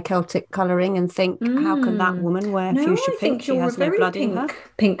look at my Celtic colouring and think, how can that woman wear fuchsia pink? She has no blood in her.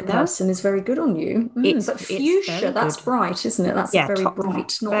 Pink person is very good on you. But fuchsia, that's bright, isn't it? That's very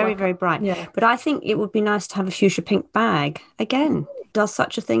bright. Very bright. Yeah. But I think it would be nice to have a fuchsia pink bag. Again, does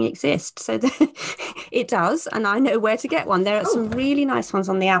such a thing exist? So it does, and I know where to get one. There are some really nice ones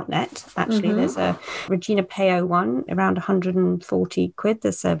on the outlet, actually. There's a Regina Peo one, around 140 quid.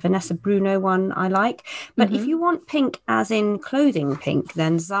 There's a Vanessa Bruno one I like. But if you want pink as in clothing pink,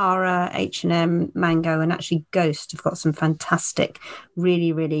 then Zara, H&M, Mango, and actually Ghost have got some fantastic,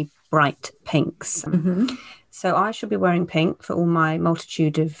 really, really bright pinks. So I should be wearing pink for all my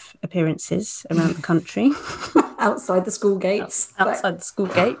multitude of appearances around the country. Outside the school gates. Outside the school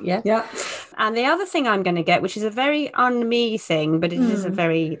gate, yeah. And the other thing I'm going to get, which is a very un-me thing, but it is a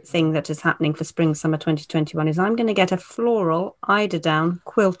very thing that is happening for spring, summer 2021, is I'm going to get a floral eider-down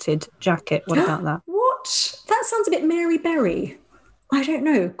quilted jacket. What about that? What? That sounds a bit Mary Berry. I don't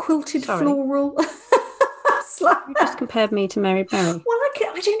know. Quilted floral. like You just compared me to Mary Berry. Well,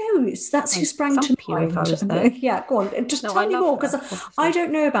 I don't know. That's who sprang to thump you if I was there. mind. Yeah, go on. Just No, tell I me love more, her, because obviously. I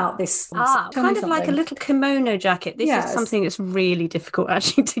don't know about this. Tell me Kind of like a something. little kimono jacket. This Yes. is something that's really difficult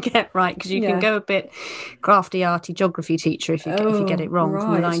actually to get right, because you Yeah. can go a bit crafty, arty geography teacher if you get it wrong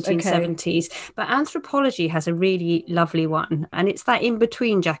from the right, okay. 1970s. But Anthropology has a really lovely one, and it's that in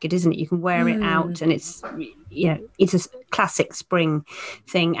between jacket, isn't it? You can wear it out, and it's it's a classic spring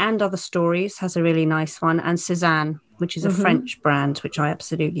thing. And Other Stories has a really nice one, and Cézanne, which is a French brand, which I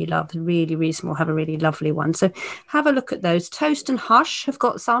absolutely love. Really reasonable, have a really lovely one. So have a look at those. Toast and Hush have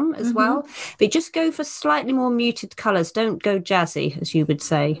got some as well. But just go for slightly more muted colours. Don't go jazzy, as you would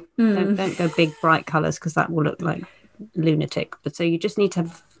say. Don't go big, bright colours, because that will look like lunatic. But so you just need to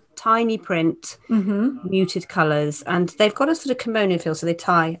have tiny print, muted colours, and they've got a sort of kimono feel, so they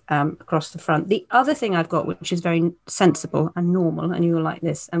tie across the front. The other thing I've got, which is very sensible and normal, and you'll like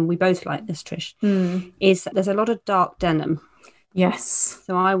this, and we both like this, Trish, is that there's a lot of dark denim. Yes.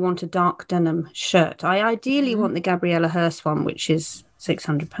 So I want a dark denim shirt. I ideally want the Gabriella Hearst one, which is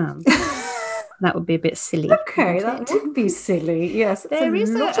 £600. That would be a bit silly. Okay, that would be silly. Yes. There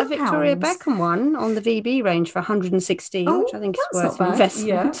is lot a of Victoria pounds. Beckham one on the VB range for 116, which I think is that's worth not bad.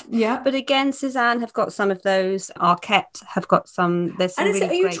 investment. Yeah. But again, Cézanne have got some of those. Arquette have got some. There's some And really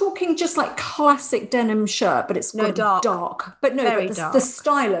are you great. talking just like classic denim shirt, but it's No, got dark. But no, Very but the dark.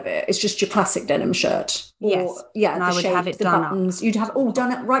 style of it is just your classic denim shirt. Yes. Yeah, And the I would shape, have it the done up. buttons. You'd have it all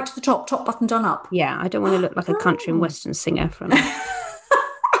done up right to the top button done up. Yeah, I don't want to look like a country and western singer from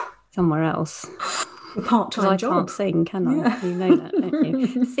somewhere else. A Because part-time I job. can't sing, can I? You know that, don't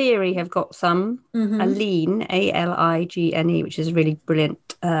you? Theory have got some. Align, Aligne, which is a really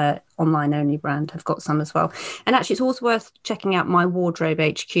brilliant online only brand, have got some as well. And actually, it's also worth checking out My Wardrobe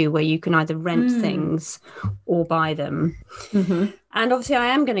HQ, where you can either rent things or buy them. And obviously, I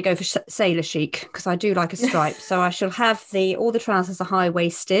am going to go for sailor chic, because I do like a stripe. So I shall have all the trousers are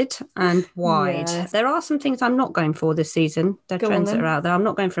high-waisted and wide. Yes. There are some things I'm not going for this season. There are Go on trends that then. are out there. I'm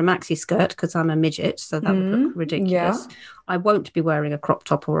not going for a maxi skirt, because I'm a midget, so that would look ridiculous. Yeah. I won't be wearing a crop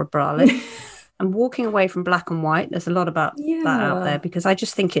top or a bralette. I'm walking away from black and white. There's a lot about that out Yeah. there, because I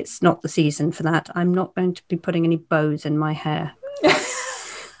just think it's not the season for that. I'm not going to be putting any bows in my hair.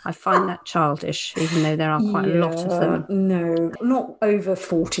 I find that childish, even though there are quite a lot of them. No, not over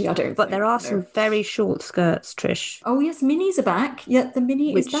 40, I don't But think. there are no. some very short skirts, Trish, Oh, yes, minis are back. Yeah, the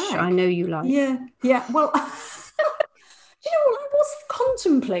mini which is back. I know you like. Yeah. Well, do you know what I was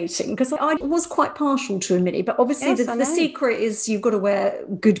contemplating? Because I was quite partial to a mini, but obviously Yes, I the know. secret is you've got to wear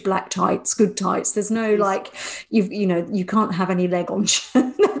good black tights, good tights. There's no like, you can't have any leg on.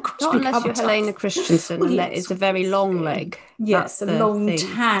 Not unless you're Helena Christensen, and that yes, is a very long leg. Yes, That's a the long thing.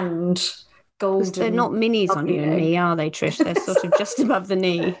 tanned golden. They're not minis on you and me, are they, Trish? They're sort of just above the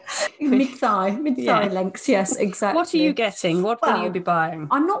knee. mid-thigh Yeah. lengths. Yes, exactly. What are you getting? What will you Well, be buying?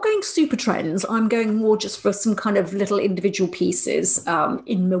 I'm not going super trends. I'm going more just for some kind of little individual pieces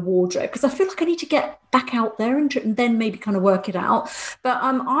in my wardrobe, because I feel like I need to get back out there and then maybe kind of work it out. But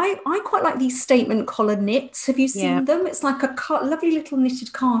I quite like these statement collar knits. Have you seen them? It's like a lovely little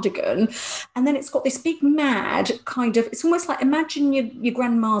knitted cardigan, and then it's got this big mad kind of. It's almost like, imagine your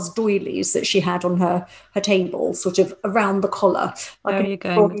grandma's doilies that she had on her table, sort of around the collar. Like Where are you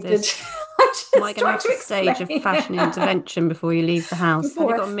going with this? Am I going to have to stage a fashion intervention before you leave the house? Have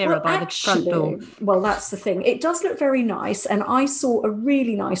you got a mirror by the front door? Well, that's the thing. It does look very nice. And I saw a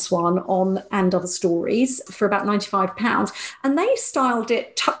really nice one on And Other Stories for about £95. And they styled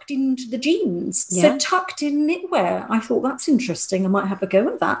it tucked into the jeans. Yeah. So tucked in knitwear. I thought that's interesting. I might have a go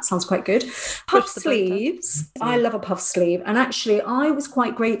at that. Sounds quite good. Puff Push the button. sleeves. I love a puff sleeve. And actually, I was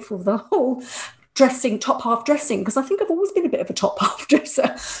quite grateful for the whole top half dressing, because I think I've always been a bit of a top half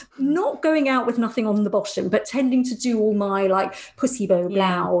dresser, not going out with nothing on the bottom, but tending to do all my like pussy bow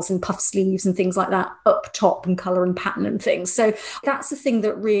blouse and puff sleeves and things like that up top, and colour and pattern and things. So that's the thing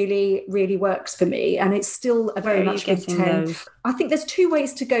that really, really works for me. And it's still a very Where are you much big getting 10. those? I think there's two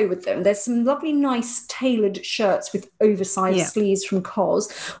ways to go with them. There's some lovely, nice tailored shirts with oversized sleeves from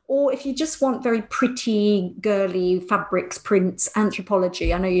COS. Or if you just want very pretty, girly fabrics, prints,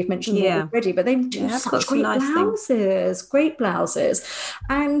 Anthropology. I know you've mentioned them already, but they do I've got such some great nice blouses, great blouses.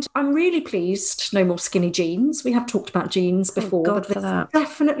 And I'm really pleased, no more skinny jeans. We have talked about jeans before, God but for there's that.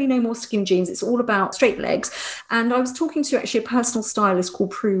 definitely no more skinny jeans. It's all about straight legs. And I was talking to actually a personal stylist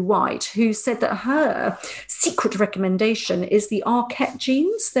called Prue White, who said that her secret recommendation is the Arquette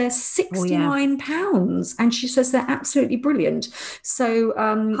jeans. They're £69, and she says they're absolutely brilliant. So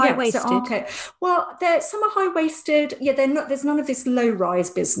high-waisted. So Arquette. Well, some are high-waisted. Yeah, they're not. There's none of this low-rise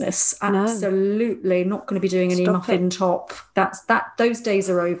business. Absolutely not going to be doing any muffin top. Those days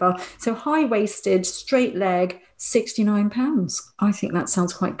are over. So high-waisted, straight leg, £69. I think that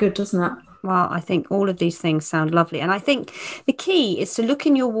sounds quite good, doesn't it? Well, I think all of these things sound lovely. And I think the key is to look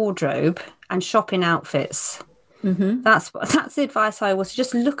in your wardrobe and shop in outfits. Mm-hmm. That's the advice I always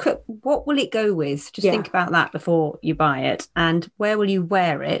just look at what will it go with. Just think about that before you buy it, and where will you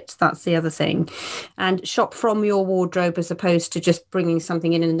wear it. That's the other thing, and shop from your wardrobe as opposed to just bringing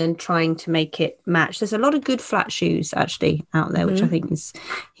something in and then trying to make it match. There's a lot of good flat shoes actually out there, which I think is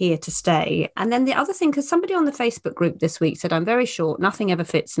here to stay. And then the other thing, because somebody on the Facebook group this week said I'm very short, nothing ever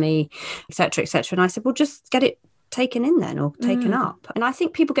fits me, etc., etc. And I said, well, just get it taken in then, or taken up. And I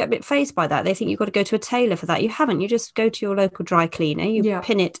think people get a bit phased by that. They think you've got to go to a tailor for that. You haven't. You just go to your local dry cleaner, you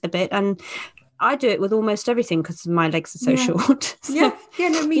pin it a bit. And I do it with almost everything because my legs are so short. So,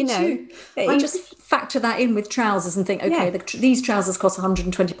 me too. I just factor that in with trousers and think, okay, these trousers cost £120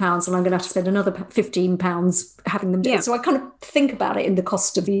 and I'm going to have to spend another £15 having them done. So I kind of think about it in the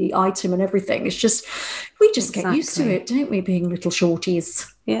cost of the item and everything. It's just, we just get used to it, don't we, being little shorties?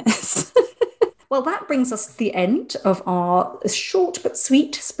 Yes. Well, that brings us to the end of our short but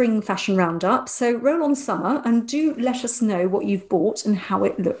sweet spring fashion roundup. So roll on summer and do let us know what you've bought and how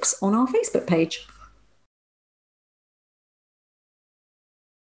it looks on our Facebook page.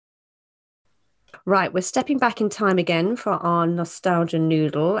 Right, we're stepping back in time again for our nostalgia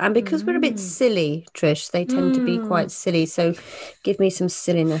noodle. And because we're a bit silly, Trish, they tend to be quite silly. So give me some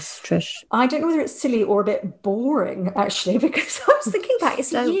silliness, Trish. I don't know whether it's silly or a bit boring, actually, because I was thinking back,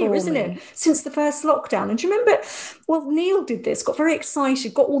 it's a year, isn't it, since the first lockdown. And do you remember, well, Neil did this, got very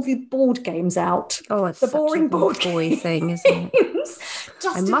excited, got all the board games out. Oh, it's the such boring a board boy thing, isn't it?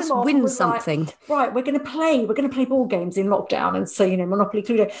 I must win something. Right, we're going to play board games in lockdown. And so, Monopoly,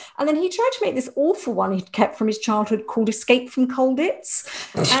 Cluedo. And then he tried to make this awful one he'd kept from his childhood called Escape from Colditz.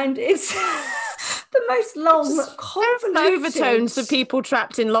 And it's the most long, convoluted overtones for people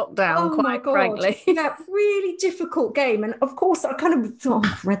trapped in lockdown, quite frankly. Yeah, really difficult game. And of course, I kind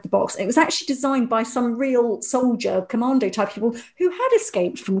of read the box. It was actually designed by some real soldier, commando type people who had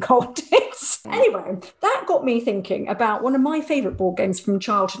escaped from Colditz. Anyway, that got me thinking about one of my favourite board games from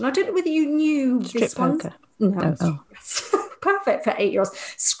childhood. And I don't know whether you knew this one. Poker. No. Perfect for 8-year-olds.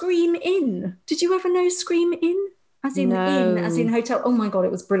 Scream In. Did you ever know Scream In? As in in, as in hotel. Oh my God,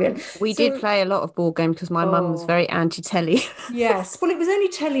 it was brilliant. We did play a lot of board games because my mum was very anti-telly. Yes. Well, it was only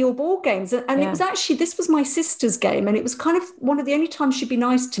telly or board games. And it was actually, this was my sister's game. And it was kind of one of the only times she'd be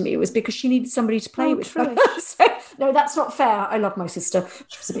nice to me was because she needed somebody to play with her. So, no, that's not fair. I love my sister.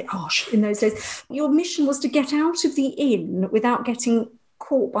 She was a bit harsh in those days. Your mission was to get out of the inn without getting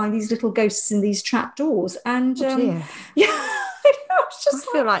caught by these little ghosts in these trap doors. And I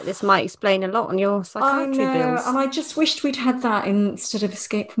feel like this might explain a lot on your psychiatry bills. And I just wished we'd had that instead of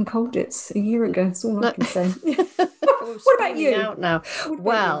Escape from Colditz a year ago. That's all I can say. What about you?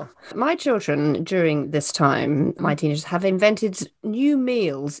 Well, my children during this time, my teenagers, have invented new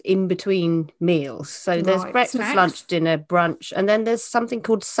meals in between meals. So there's breakfast, snacks, lunch, dinner, brunch, and then there's something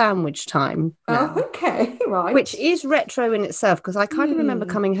called sandwich time now, okay, right. Which is retro in itself, because I kind of remember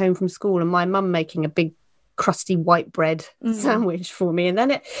coming home from school and my mum making a big crusty white bread sandwich for me. And then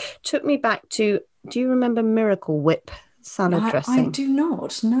it took me back to, do you remember Miracle Whip salad dressing? I do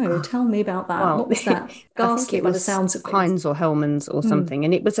not. No, tell me about that. What was that? Ghastly by the sounds of Heinz or Hellman's or something.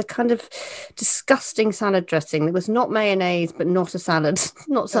 And it was a kind of disgusting salad dressing. There was not mayonnaise, but not a salad,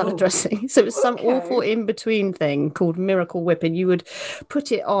 not salad dressing. So it was some awful in-between thing called Miracle Whip. And you would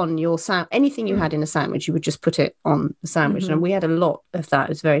put it on your anything you had in a sandwich, you would just put it on the sandwich. And we had a lot of that. It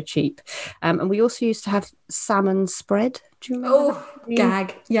was very cheap. And we also used to have salmon spread. Do you remember?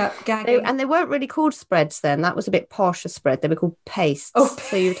 Gag. Yeah, gag. And they weren't really called spreads then. That was a bit posh, a spread. They were called pastes.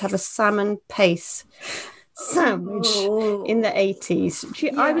 So you'd have a salmon paste sandwich in the 80s.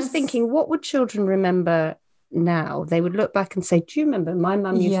 Yes. I was thinking, what would children remember now? They would look back and say, do you remember my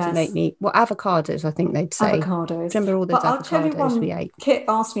mum used to make me avocados, I think they'd say. Avocados. Do you remember all those avocados we ate? Kit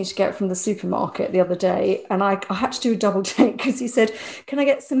asked me to get from the supermarket the other day, and I had to do a double take because he said, can I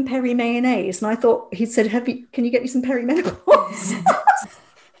get some peri mayonnaise? And I thought he said, can you get me some perimenopause?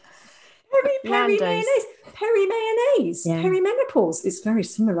 Peri mayonnaise. Yeah. Perimenopause. It's very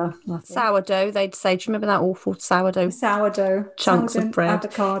similar. Sourdough, they'd say. Do you remember that awful sourdough chunks of bread?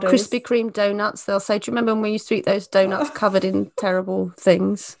 Avocados. Krispy Kreme donuts, they'll say. Do you remember when we used to eat those donuts covered in terrible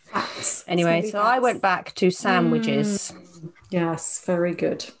things? Anyway, so I went back to sandwiches. Yes, very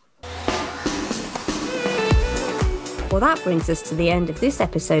good. Well, that brings us to the end of this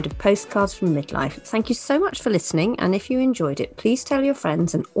episode of Postcards from Midlife. Thank you so much for listening, and if you enjoyed it, please tell your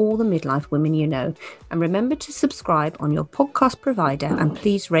friends and all the midlife women you know. And remember to subscribe on your podcast provider, and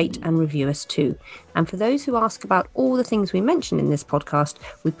please rate and review us too. And for those who ask about all the things we mentioned in this podcast,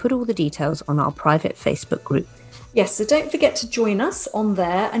 we put all the details on our private Facebook group. Yes, so don't forget to join us on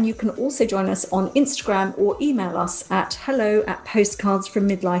there, and you can also join us on Instagram or email us at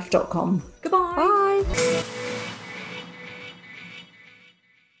hello@postcardsfrommidlife.com. Goodbye. Bye.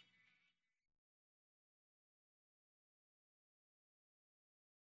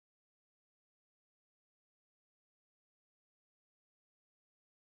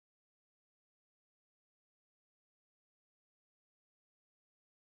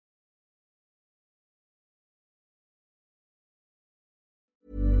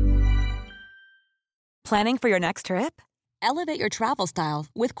 Planning for your next trip? Elevate your travel style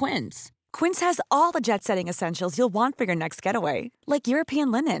with Quince. Quince has all the jet-setting essentials you'll want for your next getaway, like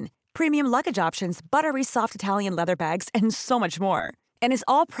European linen, premium luggage options, buttery soft Italian leather bags, and so much more. And is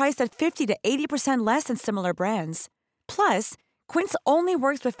all priced at 50 to 80% less than similar brands. Plus, Quince only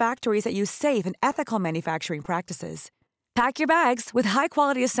works with factories that use safe and ethical manufacturing practices. Pack your bags with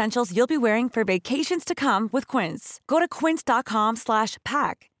high-quality essentials you'll be wearing for vacations to come with Quince. Go to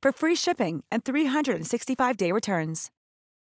quince.com/pack for free shipping and 365-day returns.